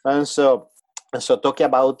 sure. And so talking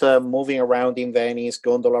about moving around in Venice,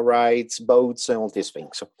 gondola rides, boats, and all these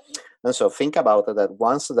things. And so think about it, that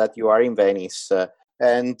once that you are in Venice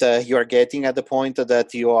and you are getting at the point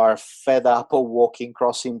that you are fed up of walking,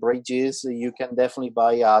 crossing bridges, you can definitely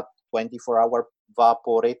buy a 24-hour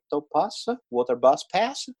Vaporetto pass, water bus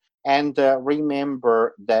pass. And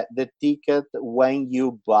remember that the ticket, when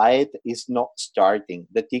you buy it, is not starting.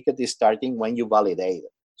 The ticket is starting when you validate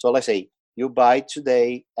it. So let's say you buy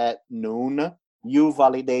today at noon, you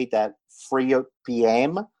validate at 3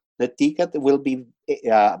 p.m. The ticket will be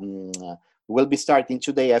starting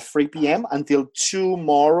today at 3 p.m. until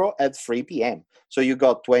tomorrow at 3 p.m. So you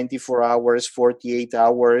got 24 hours, 48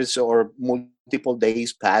 hours, or multiple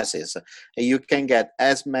days passes. And you can get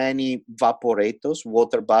as many Vaporettos,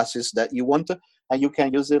 water buses, that you want, and you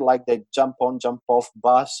can use it like the jump on, jump off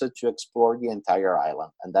bus to explore the entire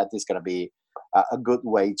island. And that is going to be a good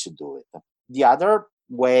way to do it. The other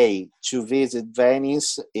way to visit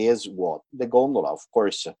Venice is what? The gondola, of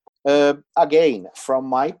course. Again, from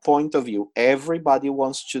my point of view, everybody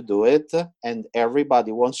wants to do it, and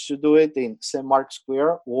everybody wants to do it in St. Mark's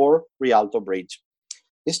Square or Rialto Bridge.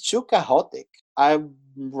 It's too chaotic. I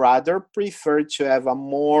rather prefer to have a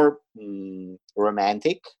more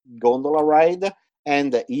romantic gondola ride.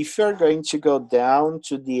 And if you're going to go down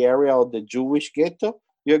to the area of the Jewish ghetto,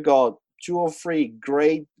 you got 2 or 3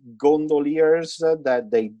 great gondoliers that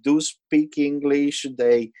they do speak English.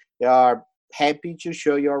 They are happy to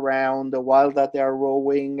show you around while that they are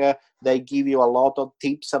rowing. They give you a lot of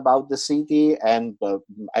tips about the city. And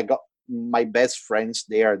I got my best friends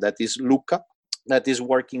there. That is Luca, that is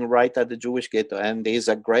working right at the Jewish ghetto. And he's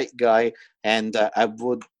a great guy. And I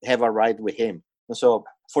would have a ride with him. So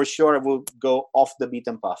for sure, I would go off the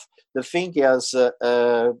beaten path. The thing is,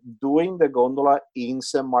 doing the gondola in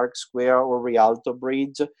St. Mark's Square or Rialto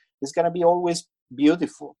Bridge is going to be always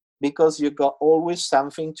beautiful, because you got always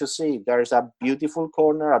something to see. There's a beautiful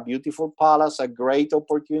corner, a beautiful palace, a great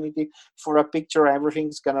opportunity for a picture.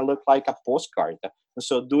 Everything's going to look like a postcard.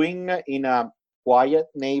 So doing in a quiet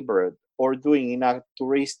neighborhood or doing in a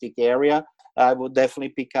touristic area, I would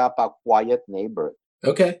definitely pick up a quiet neighborhood.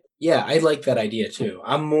 Okay. Yeah, I like that idea too.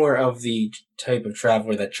 I'm more of the type of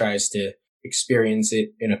traveler that tries to experience it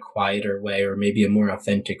in a quieter way, or maybe a more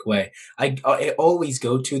authentic way. I always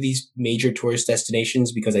go to these major tourist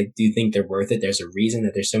destinations because I do think they're worth it. There's a reason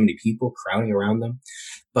that there's so many people crowding around them.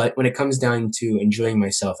 But when it comes down to enjoying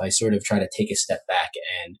myself, I sort of try to take a step back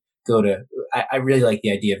and go to, I really like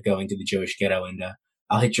the idea of going to the Jewish ghetto, and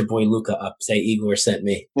I'll hit your boy Luca up, say Igor sent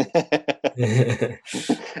me.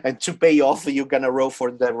 And to pay off, you're going to row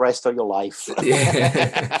for the rest of your life.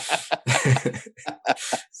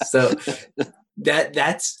 So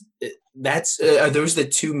that's are those the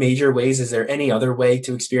 2 major ways? Is there any other way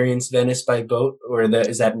to experience Venice by boat, or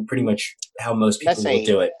is that pretty much how most people will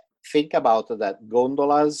do it? think about that.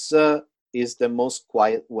 Gondolas is the most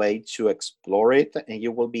quiet way to explore it, and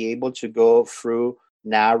you will be able to go through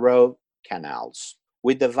narrow canals.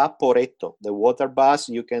 With the Vaporetto, the water bus,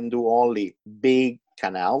 you can do only big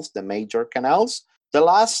canals, the major canals. The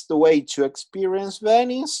last way to experience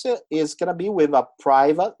Venice is going to be with a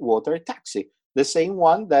private water taxi, the same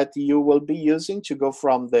one that you will be using to go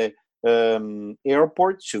from the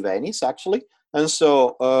airport to Venice, actually. And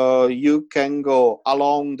so you can go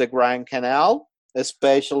along the Grand Canal,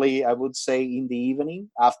 especially, I would say, in the evening,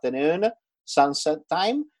 afternoon, sunset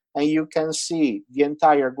time, and you can see the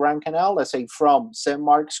entire Grand Canal, let's say from St.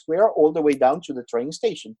 Mark's Square all the way down to the train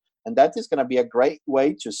station. And that is going to be a great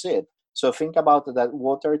way to see it. So think about that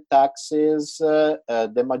water taxis,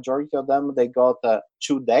 the majority of them, they got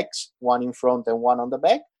two decks, one in front and one on the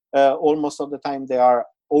back. Almost of the time they are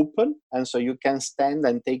open, and so you can stand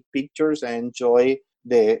and take pictures and enjoy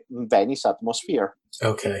the Venice atmosphere.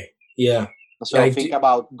 Okay. Yeah. So think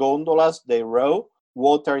about gondolas, they row.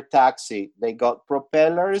 Water taxi, they got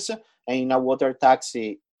propellers, and in a water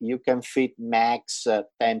taxi you can fit max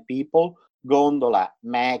 10 people. Gondola,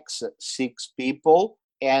 max 6 people.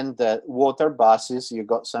 And water buses, you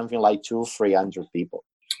got something like 200-300 people.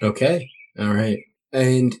 Okay. All right.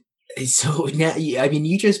 And so now, I mean,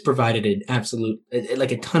 you just provided an absolute,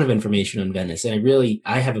 like a ton of information on Venice. And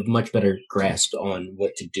I have a much better grasp on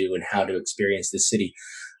what to do and how to experience the city.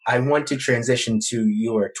 I want to transition to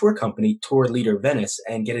your tour company, Tour Leader Venice,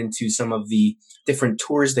 and get into some of the different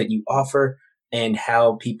tours that you offer and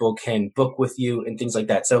how people can book with you and things like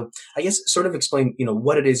that. So I guess sort of explain,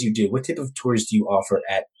 what it is you do. What type of tours do you offer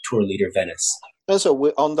at Tour Leader Venice?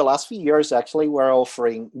 So on the last few years, actually,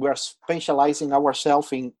 we're specializing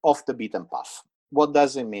ourselves in off the beaten path. What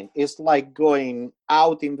does it mean? It's like going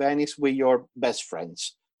out in Venice with your best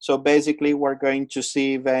friends. So basically, we're going to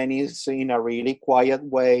see Venice in a really quiet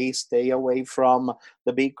way, stay away from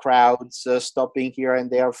the big crowds, stopping here and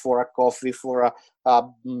there for a coffee, for a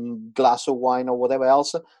glass of wine or whatever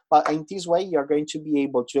else. But in this way, you're going to be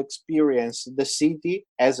able to experience the city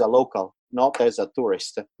as a local, not as a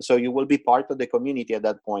tourist. So you will be part of the community at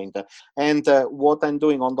that point. And what I'm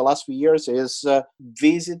doing on the last few years is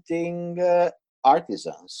visiting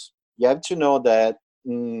artisans. You have to know that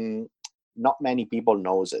not many people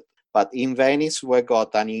knows it. But in Venice, we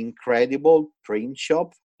got an incredible print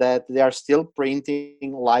shop that they are still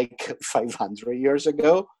printing like 500 years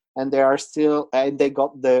ago. And they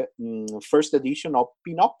got the first edition of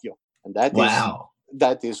Pinocchio. And that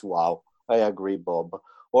is wow. I agree, Bob.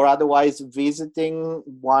 Or otherwise visiting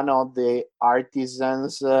one of the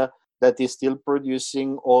artisans that is still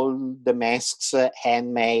producing all the masks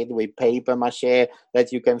handmade with paper mache,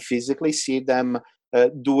 that you can physically see them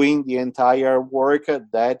doing the entire work.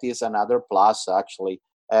 That is another plus, actually.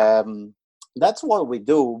 That's what we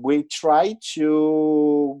do. We try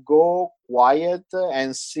to go quiet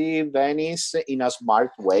and see Venice in a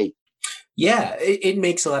smart way. Yeah, it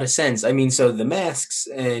makes a lot of sense. I mean, so the masks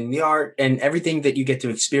and the art and everything that you get to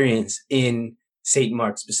experience in St.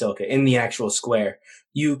 Mark's Basilica, in the actual square,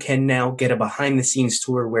 you can now get a behind the scenes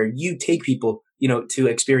tour where you take people, to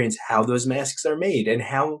experience how those masks are made and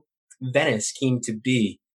how Venice came to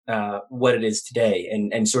be what it is today,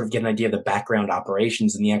 and sort of get an idea of the background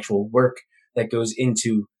operations and the actual work that goes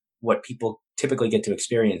into what people typically get to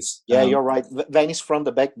experience. Yeah, you're right. Venice from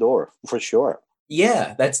the back door, for sure.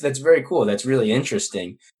 Yeah, that's very cool. That's really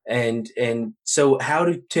interesting. And so how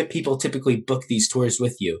do people typically book these tours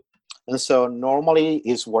with you? And so normally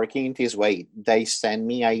it's working this way. They send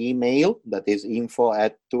me an email that is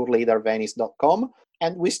info@tourleadervenice.com,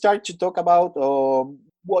 and we start to talk about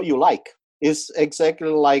what you like. It's exactly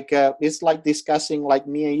like it's like discussing like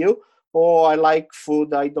me and you. Oh, I like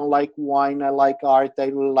food. I don't like wine. I like art. I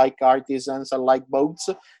like artisans. I like boats.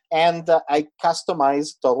 And I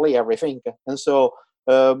customize totally everything. And so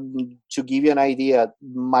to give you an idea,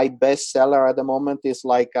 my best seller at the moment is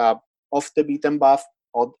like off the beaten path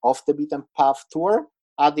tour,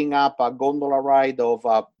 adding up a gondola ride of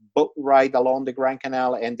a boat ride along the Grand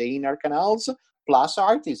Canal and the inner canals, plus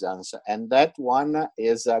artisans. And that one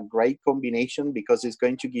is a great combination because it's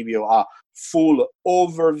going to give you a full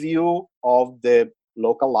overview of the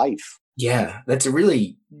local life. Yeah, that's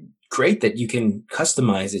really great that you can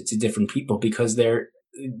customize it to different people, because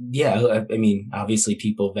obviously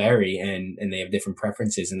people vary and they have different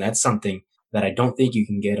preferences. And that's something that I don't think you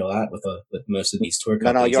can get a lot with most of these tour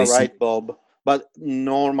companies. No, you're right, Bob. But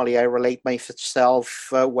normally I relate myself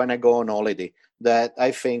when I go on holiday, that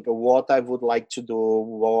I think what I would like to do,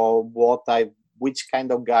 or what I which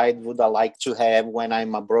kind of guide would I like to have when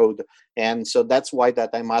I'm abroad. And so that's why that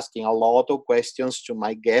I'm asking a lot of questions to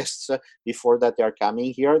my guests before that they're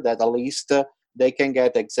coming here, that at least they can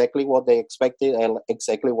get exactly what they expected and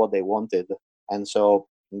exactly what they wanted. And so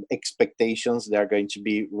expectations, they're going to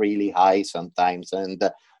be really high sometimes, and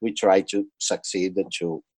we try to succeed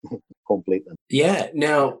to complete them. Yeah.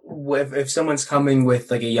 Now, if someone's coming with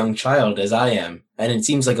like a young child, as I am, and it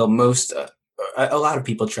seems like a lot of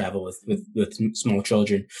people travel with small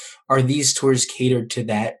children, are these tours catered to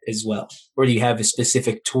that as well, or do you have a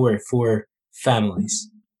specific tour for families?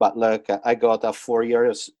 But look, I got a 4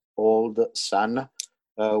 years old son.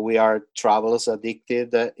 We are travels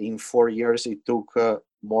addicted. In 4 years, it took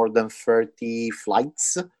more than 30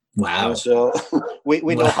 flights. Wow. And so we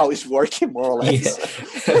know how it's working, more or less.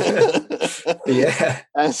 Yeah. Yeah.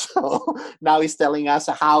 And so now he's telling us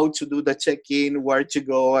how to do the check-in, where to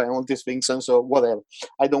go, and all these things. And so whatever.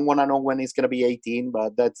 I don't want to know when he's going to be 18,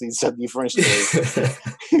 but that is a different story.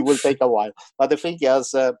 It will take a while. But the thing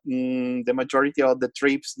is, the majority of the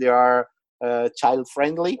trips, they are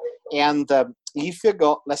child-friendly. And if you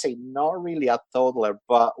got, let's say, not really a toddler,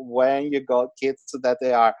 but when you got kids that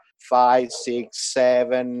they are 5, 6,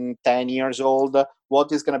 7, 10 years old,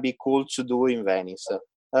 what is going to be cool to do in Venice?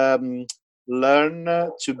 Learn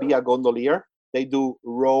to be a gondolier. They do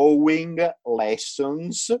rowing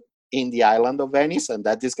lessons in the island of Venice, and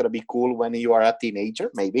that is going to be cool when you are a teenager,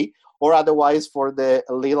 maybe. Or otherwise, for the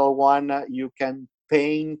little one, you can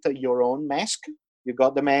paint your own mask. You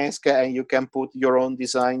got the mask and you can put your own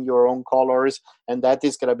design, your own colors, and that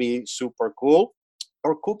is going to be super cool.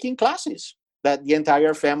 Or cooking classes, that the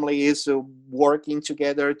entire family is working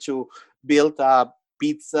together to build a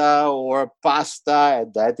pizza or pasta,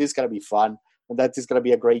 and that is going to be fun. And that is going to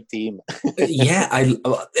be a great team. Yeah,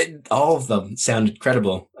 all of them sound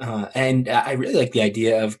incredible, and I really like the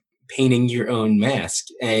idea of painting your own mask,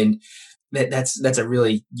 and that's a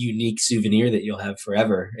really unique souvenir that you'll have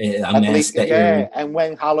forever. A At mask least, that yeah. you're. And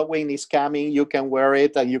when Halloween is coming, you can wear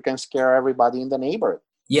it and you can scare everybody in the neighborhood.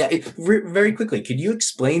 Yeah, very quickly, could you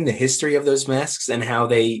explain the history of those masks and how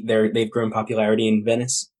they've grown popularity in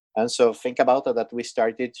Venice? And so think about it, that we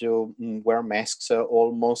started to wear masks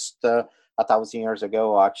almost 1,000 years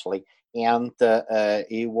ago, actually. And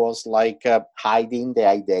it was like hiding the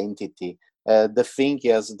identity. The thing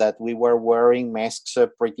is that we were wearing masks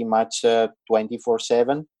pretty much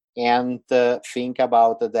 24/7. And think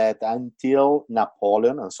about that until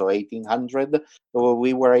Napoleon, and so 1800,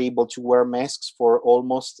 we were able to wear masks for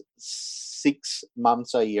almost 6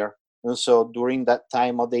 months a year. And so during that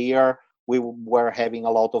time of the year, we were having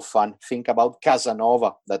a lot of fun. Think about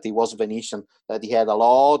Casanova, that he was Venetian, that he had a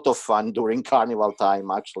lot of fun during Carnival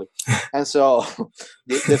time, actually. And so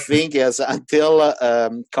the thing is, until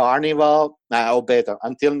Carnival, or better,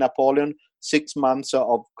 until Napoleon, 6 months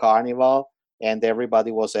of Carnival, and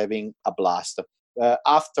everybody was having a blast.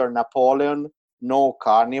 After Napoleon, no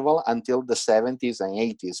Carnival until the 70s and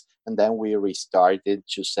 80s. And then we restarted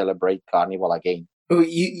to celebrate Carnival again. Oh,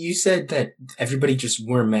 you said that everybody just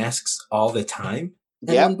wore masks all the time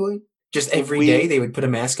at Yeah. one point? Just every day they would put a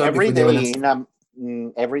mask on Every before they went day, outside?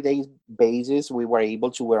 in a everyday basis, we were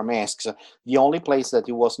able to wear masks. The only place that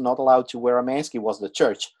you was not allowed to wear a mask, it was the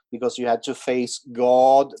church, because you had to face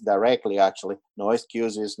God directly, actually. No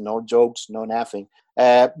excuses, no jokes, no nothing.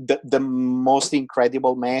 The most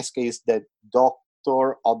incredible mask is the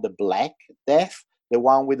Doctor of the Black Death, the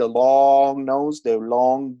one with the long nose, the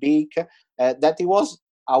long beak. That it was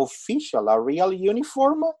official, a real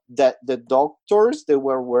uniform that the doctors, they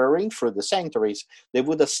were wearing through the centuries. They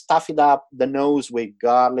would have stuffed it up the nose with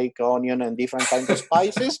garlic, onion, and different kinds of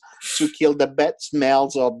spices to kill the bad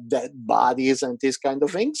smells of dead bodies and these kind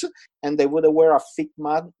of things. And they would have wear a thick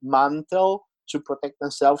mantle to protect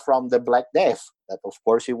themselves from the Black Death. That, of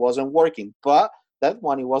course, it wasn't working. But that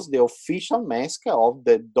one, it was the official mask of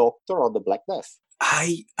the Doctor of the Black Death.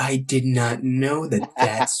 I did not know that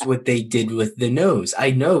that's what they did with the nose.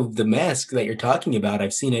 I know the mask that you're talking about.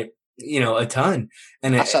 I've seen it, a ton.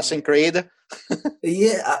 And Assassin's Creed.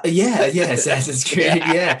 yeah, Assassin's Creed,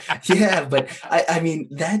 yeah. But I mean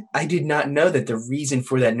that I did not know that the reason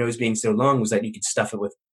for that nose being so long was that you could stuff it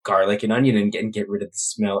with garlic and onion and get rid of the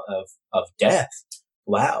smell of death.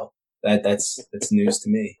 Wow, that's news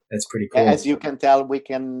to me. That's pretty cool. As you can tell,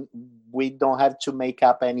 we don't have to make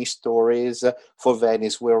up any stories for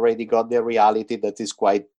Venice. We already got the reality that is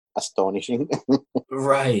quite astonishing.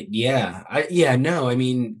 Right. Yeah. No, I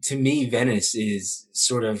mean, to me, Venice is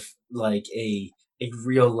sort of like a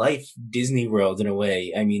real life Disney World in a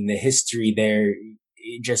way. I mean, the history there,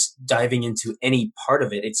 just diving into any part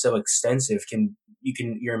of it, it's so extensive, can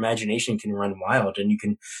your imagination can run wild, and you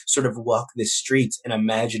can sort of walk the streets and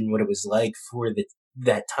imagine what it was like for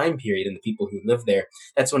that time period and the people who lived there.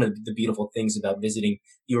 That's one of the beautiful things about visiting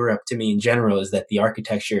Europe to me in general, is that the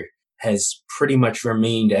architecture has pretty much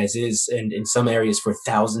remained as is, and in some areas for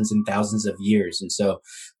thousands and thousands of years. And so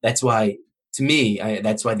that's why, to me,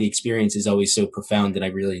 that's why the experience is always so profound, and I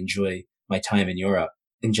really enjoy my time in Europe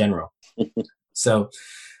in general. So,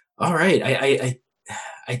 all right,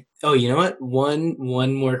 oh, you know what? One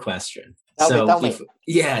more question. Tell me.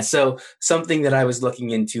 Yeah, so something that I was looking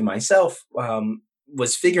into myself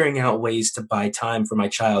was figuring out ways to buy time for my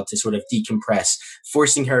child to sort of decompress,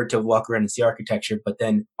 forcing her to walk around and see architecture, but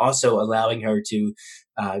then also allowing her to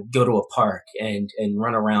go to a park and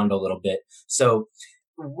run around a little bit. So,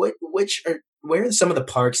 where are some of the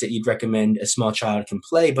parks that you'd recommend a small child can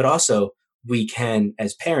play, but also we can,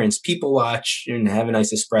 as parents, people watch and have a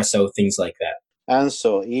nice espresso, things like that? And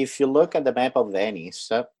so, if you look at the map of Venice,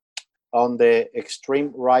 on the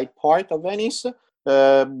extreme right part of Venice,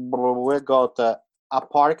 we got a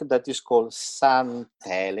park that is called St.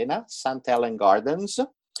 Helen Gardens.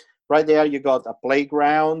 Right there, you got a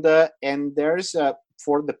playground, and there's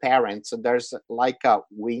for the parents, there's like a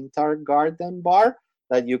winter garden bar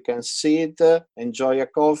that you can sit, enjoy a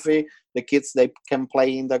coffee. The kids, they can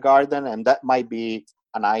play in the garden, and that might be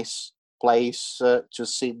a nice place to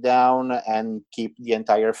sit down and keep the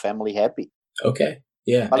entire family happy. Okay.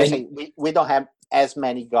 Yeah. But let's say we don't have as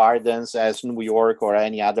many gardens as New York or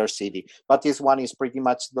any other city, but this one is pretty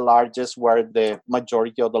much the largest, where the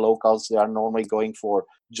majority of the locals, they are normally going for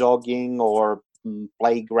jogging or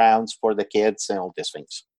playgrounds for the kids and all these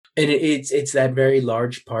things. And it's that very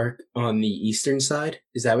large park on the eastern side.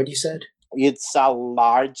 Is that what you said? It's a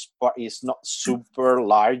large park. It's not super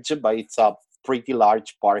large, but it's a pretty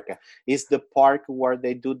large park. It's the park where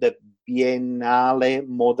they do the Biennale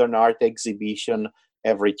Modern Art exhibition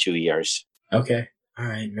every 2 years. Okay. All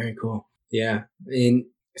right. Very cool. Yeah. And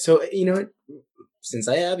so, you know what? Since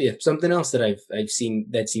I have you, something else that I've seen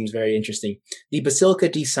that seems very interesting. The Basilica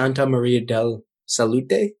di Santa Maria del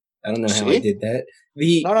Salute. I don't know how I did that.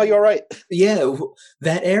 No, you're right. Yeah,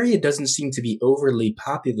 that area doesn't seem to be overly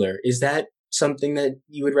popular. Is that something that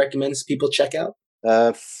you would recommend people check out?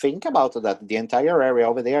 Think about that. The entire area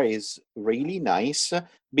over there is really nice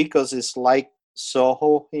because it's like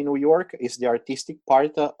Soho in New York is the artistic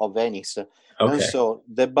part of Venice. Okay. And so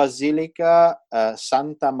the Basilica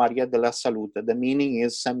Santa Maria della Salute, the meaning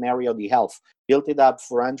is St. Mary of the Health, built it up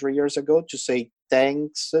 400 years ago to say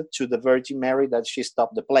thanks to the Virgin Mary that she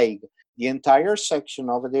stopped the plague. The entire section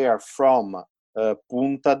over there from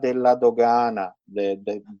Punta della Dogana,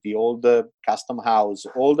 the old custom house,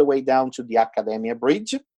 all the way down to the Accademia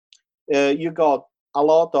Bridge, you got a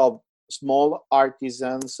lot of small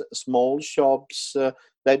artisans, small shops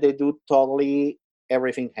that they do totally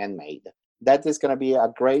everything handmade. That is going to be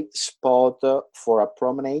a great spot for a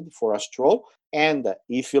promenade, for a stroll. And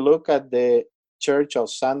if you look at the Church of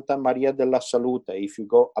Santa Maria della Salute, if you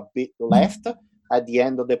go a bit left at the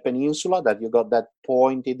end of the peninsula, that you got that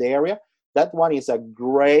pointed area, that one is a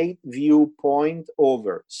great viewpoint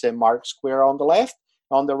over St. Mark's Square on the left.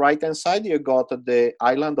 On the right-hand side, you got the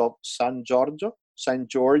island of St.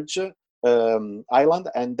 George Island,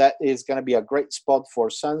 and that is going to be a great spot for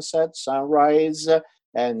sunset, sunrise,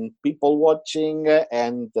 and people watching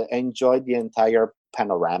and enjoy the entire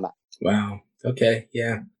panorama. Wow. Okay.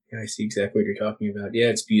 Yeah. I see exactly what you're talking about. Yeah,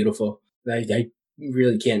 it's beautiful. I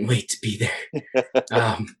really can't wait to be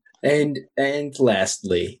there. And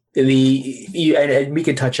lastly, and we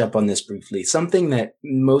can touch up on this briefly. Something that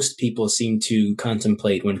most people seem to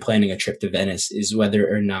contemplate when planning a trip to Venice is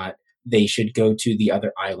whether or not they should go to the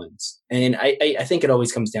other islands. And I think it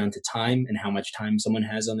always comes down to time and how much time someone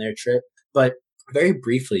has on their trip. But very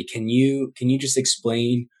briefly, can you just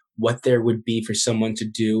explain what there would be for someone to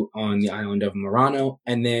do on the island of Murano?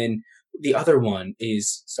 And then the other one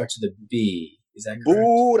starts with a B. Is that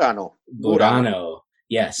correct? Burano.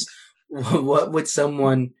 Yes. What would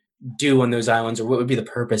someone do on those islands, or what would be the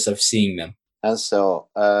purpose of seeing them? And so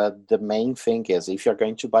the main thing is, if you're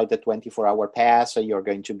going to buy the 24-hour pass, you're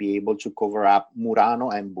going to be able to cover up Murano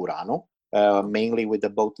and Burano, mainly with the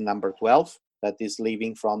boat number 12 that is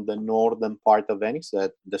leaving from the northern part of Venice.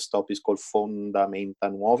 That the stop is called Fondamenta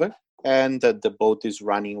Nuove, and the boat is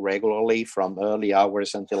running regularly from early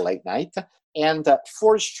hours until late night. And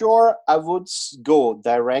for sure, I would go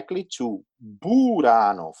directly to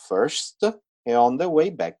Burano first, and on the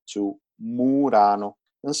way back to Murano.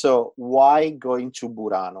 And so, why going to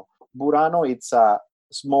Burano? Burano, it's a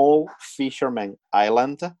small fisherman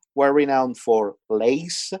island. We're renowned for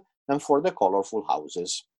lace and for the colorful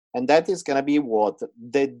houses. And that is going to be what?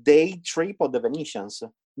 The day trip of the Venetians.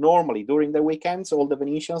 Normally, during the weekends, all the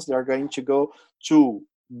Venetians, they are going to go to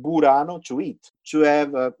Burano to eat, to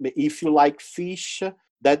have, if you like fish,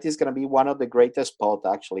 that is going to be one of the greatest spots,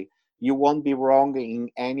 actually. You won't be wrong in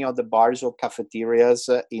any of the bars or cafeterias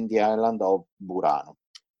in the island of Burano.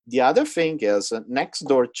 The other thing is, next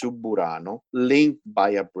door to Burano, linked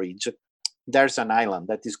by a bridge, there's an island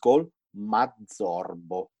that is called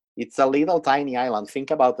Mazzorbo. It's a little tiny island.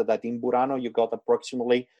 Think about it, that in Burano, you got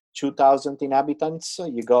approximately 2,000 inhabitants.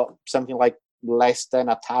 You got something like less than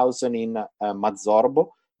 1,000 in Mazzorbo.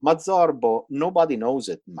 Mazzorbo, nobody knows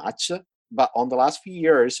it much, but on the last few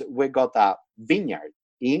years, we got a vineyard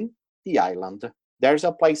in the island. There's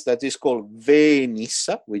a place that is called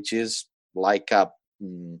Venissa, which is like a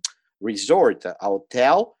resort, a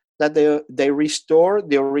hotel, that they restore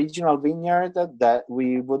the original vineyard that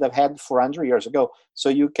we would have had 400 years ago. So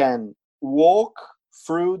you can walk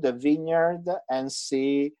through the vineyard and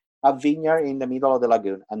see a vineyard in the middle of the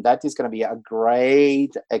lagoon. And that is going to be a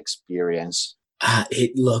great experience.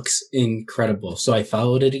 It looks incredible. So I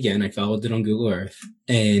followed it again. I followed it on Google Earth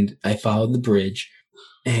and I followed the bridge.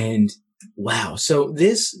 And wow. So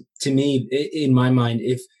this, to me, in my mind,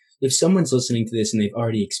 if someone's listening to this and they've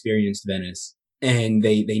already experienced Venice, and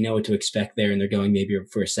they know what to expect there, and they're going maybe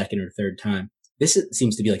for a second or third time, this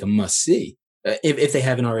seems to be like a must-see, if they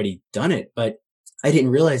haven't already done it. But I didn't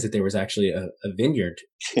realize that there was actually a vineyard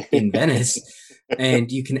in Venice,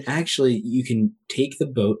 and you can take the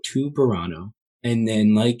boat to Burano, and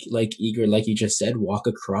then like Igor, like you just said, walk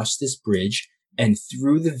across this bridge and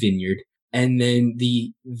through the vineyard, and then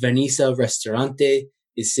the Venisa Ristorante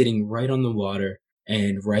is sitting right on the water,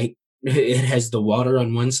 and it has the water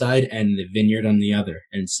on one side and the vineyard on the other.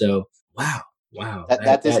 And so, wow.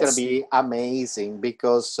 That is going to be amazing,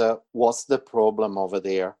 because what's the problem over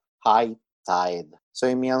there? High tide. So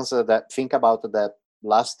it means that, think about that,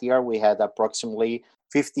 last year we had approximately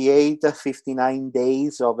 59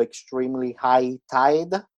 days of extremely high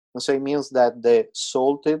tide. And so it means that the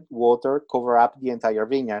salted water cover up the entire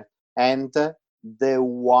vineyard. And the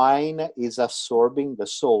wine is absorbing the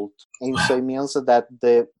salt. And so it means that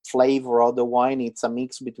the flavor of the wine, it's a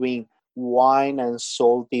mix between wine and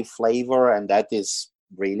salty flavor, and that is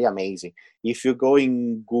really amazing. If you go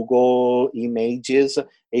in Google Images,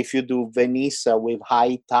 if you do Venisa with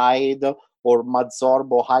high tide or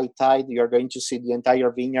Mazzorbo high tide, you're going to see the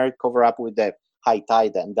entire vineyard cover up with the high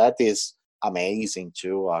tide, and that is amazing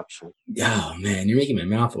too, actually. Oh man, you're making my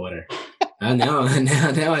mouth water. Now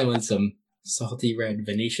I want some salty red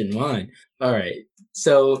Venetian wine. All right.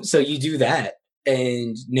 So you do that,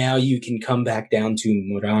 and now you can come back down to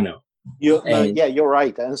Murano. Yeah, you're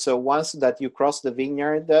right. And so once that you cross the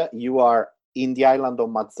vineyard, you are in the island of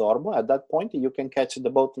Mazzorbo. At that point, you can catch the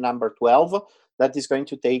boat number 12 that is going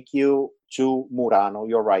to take you to Murano.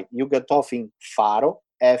 You're right. You get off in Faro,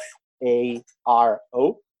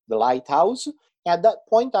 Faro, the lighthouse. At that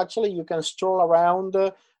point, actually, you can stroll around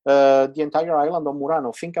the entire island of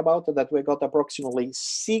Murano. Think about it, that we got approximately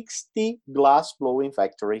 60 glass blowing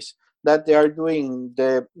factories that they are doing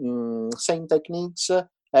the same techniques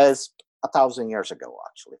as 1,000 years ago,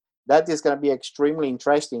 actually. That is going to be extremely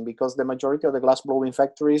interesting, because the majority of the glass blowing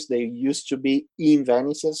factories, they used to be in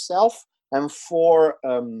Venice itself, and for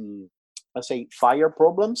let's say fire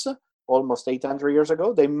problems almost 800 years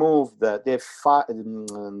ago, they moved the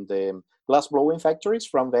glass blowing factories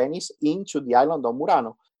from Venice into the island of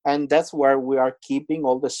Murano. And that's where we are keeping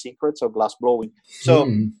all the secrets of glass blowing. So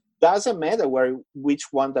doesn't matter which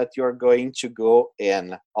one that you're going to go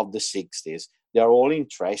in of the 60s. They're all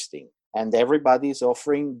interesting. And everybody is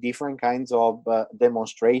offering different kinds of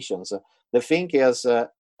demonstrations. The thing is,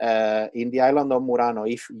 in the island of Murano,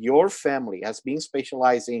 if your family has been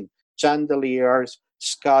specializing chandeliers,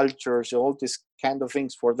 sculptures, all these kind of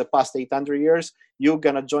things for the past 800 years, you're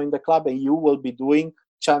going to join the club and you will be doing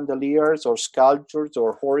chandeliers or sculptures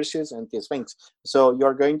or horses and these things. So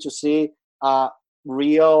you're going to see a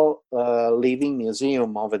real living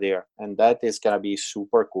museum over there, and that is going to be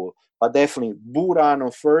super cool. But definitely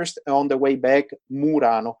Burano first, on the way back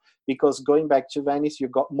Murano, because going back to Venice, you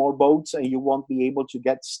got more boats and you won't be able to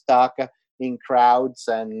get stuck in crowds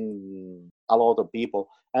and a lot of people.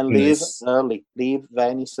 And leave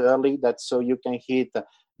Venice early, that's so you can hit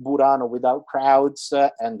Burano without crowds,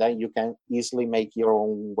 and then you can easily make your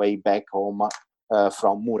own way back home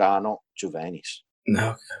from Murano to Venice.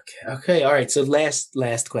 No, okay, all right. So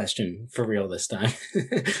last question for real this time.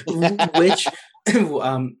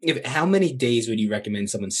 How many days would you recommend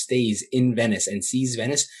someone stays in Venice and sees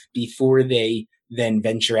Venice before they then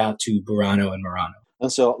venture out to Burano and Murano?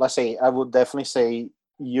 And so let's say I would definitely say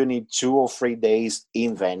you need 2 or 3 days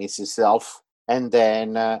in Venice itself. And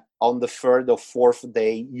then on the 3rd or 4th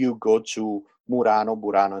day, you go to Murano,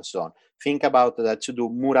 Burano, and so on. Think about that. To do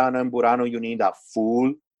Murano and Burano, you need a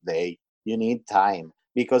full day. You need time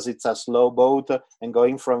because it's a slow boat. And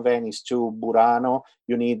going from Venice to Burano,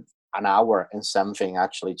 you need an hour and something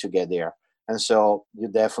actually to get there. And so you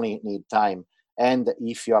definitely need time. And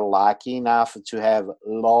if you're lucky enough to have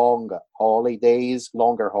longer holidays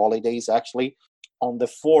actually, on the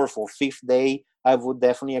 4th or 5th day, I would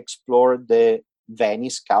definitely explore the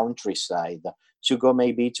Venice countryside to go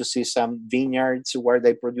maybe to see some vineyards where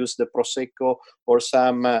they produce the Prosecco, or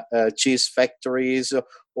some cheese factories,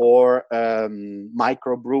 or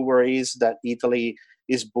microbreweries that Italy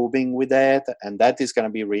is booming with that. And that is going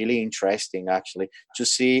to be really interesting actually to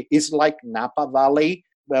see. It's like Napa Valley,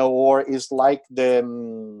 or it's like the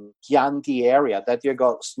Chianti area, that you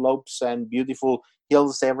got slopes and beautiful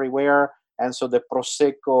hills everywhere. And so the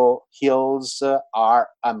Prosecco hills are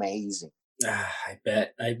amazing. I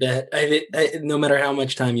bet. No matter how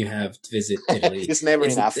much time you have to visit Italy, it's never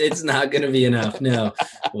enough. It's not going to be enough. No.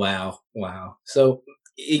 Wow. So,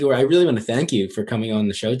 Igor, I really want to thank you for coming on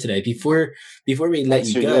the show today. Before we let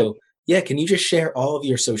you go, can you just share all of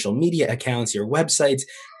your social media accounts, your websites,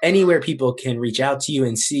 anywhere people can reach out to you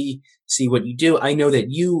and see what you do? I know that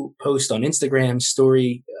you post on Instagram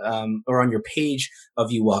story or on your page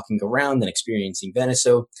of you walking around and experiencing Venice.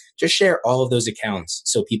 So just share all of those accounts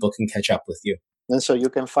so people can catch up with you. And so you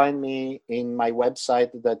can find me in my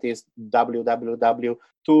website, that is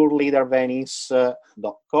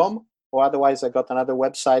www.tourleadervenice.com. Or otherwise, I got another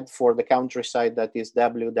website for the countryside, that is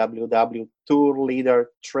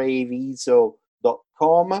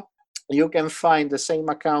www.tourleadertreviso.com. You can find the same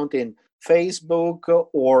account in Facebook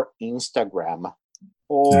or Instagram.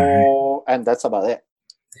 And that's about it.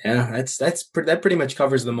 Yeah, that pretty much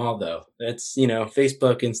covers them all, though. That's,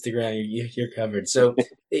 Facebook, Instagram, you're covered. So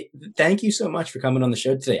thank you so much for coming on the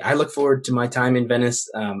show today. I look forward to my time in Venice.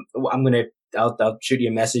 I'll shoot you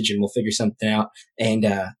a message and we'll figure something out. And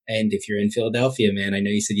if you're in Philadelphia, man, I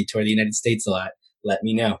know you said you tour the United States a lot. Let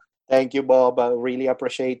me know. Thank you, Bob. I really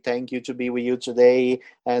appreciate. Thank you to be with you today.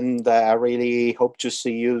 And I really hope to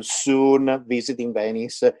see you soon visiting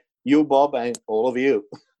Venice. You, Bob, and all of you.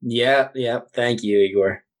 Yeah. Thank you,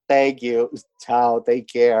 Igor. Thank you. Ciao. Take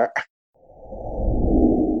care.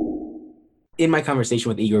 In my conversation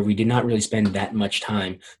with Igor, we did not really spend that much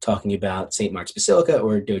time talking about St. Mark's Basilica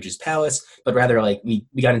or Doge's Palace, but rather we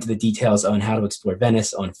got into the details on how to explore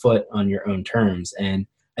Venice on foot on your own terms. And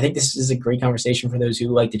I think this is a great conversation for those who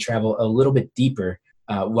like to travel a little bit deeper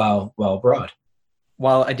while abroad.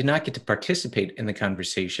 While I did not get to participate in the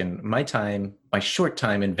conversation, my short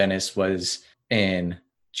time in Venice was in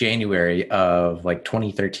January of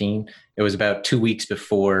 2013. It was about 2 weeks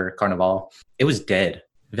before Carnival. It was dead.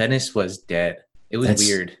 Venice was dead. It was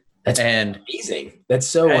weird. That's amazing. That's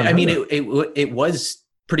so. I mean, it was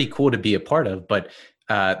pretty cool to be a part of, but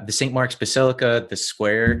the St. Mark's Basilica, the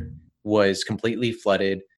square was completely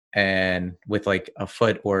flooded and with a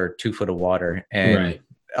foot or 2 foot of water. And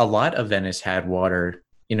a lot of Venice had water,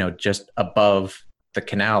 just above the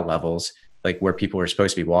canal levels, where people were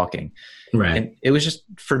supposed to be walking. Right. And it was just,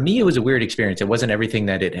 for me, it was a weird experience. It wasn't everything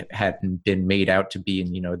that it had been made out to be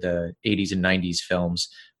in, the 80s and 90s films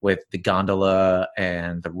with the gondola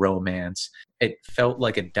and the romance. It felt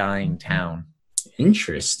like a dying town.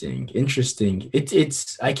 Interesting.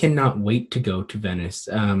 It's I cannot wait to go to Venice.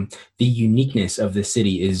 The uniqueness of the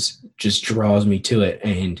city just draws me to it,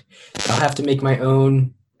 and I'll have to make my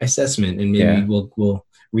own assessment, and maybe we'll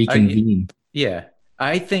reconvene.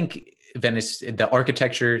 I think Venice, the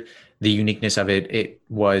architecture, the uniqueness of it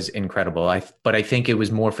was incredible. But I think it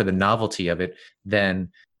was more for the novelty of it than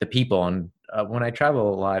the people. And when I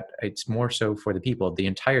travel a lot, it's more so for the people. The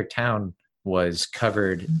entire town was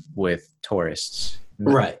covered with tourists.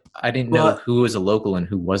 Right. I didn't know who was a local and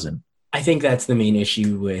who wasn't. I think that's the main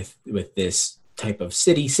issue with this type of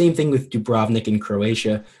city. Same thing with Dubrovnik in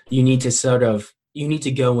Croatia. You need to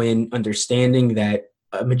go in understanding that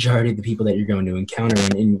a majority of the people that you're going to encounter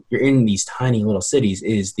and you're in these tiny little cities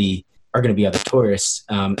are going to be other tourists.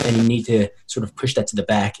 And you need to sort of push that to the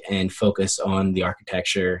back and focus on the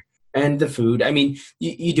architecture and the food. I mean,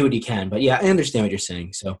 you do what you can, but yeah, I understand what you're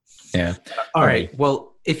saying. So, yeah. All right.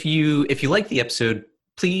 Well, if you like the episode,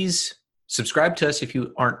 please subscribe to us if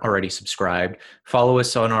you aren't already subscribed. Follow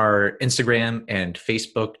us on our Instagram and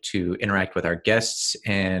Facebook to interact with our guests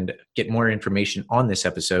and get more information on this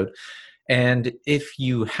episode. And if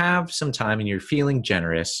you have some time and you're feeling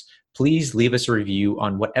generous, please leave us a review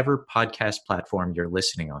on whatever podcast platform you're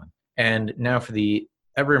listening on. And now for the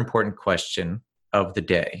ever important question of the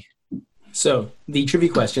day. So the trivia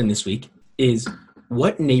question this week is,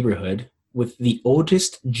 what neighborhood with the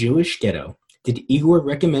oldest Jewish ghetto did Igor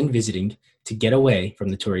recommend visiting to get away from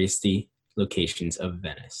the touristy locations of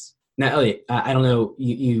Venice? Now, Elliot, I don't know,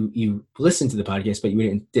 you listened to the podcast, but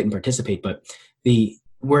you didn't participate, but the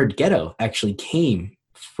word ghetto actually came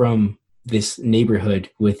from this neighborhood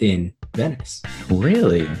within Venice.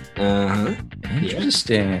 Really? Uh-huh.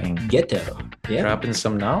 Interesting. Yeah. Ghetto. Yeah. Dropping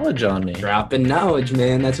some knowledge on me. Dropping knowledge,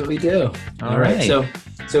 man. That's what we do. All right. So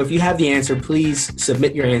if you have the answer, please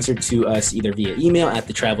submit your answer to us either via email at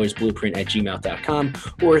thetravelersblueprint@gmail.com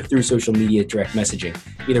or through social media direct messaging.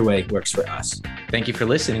 Either way works for us. Thank you for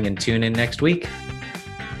listening, and tune in next week.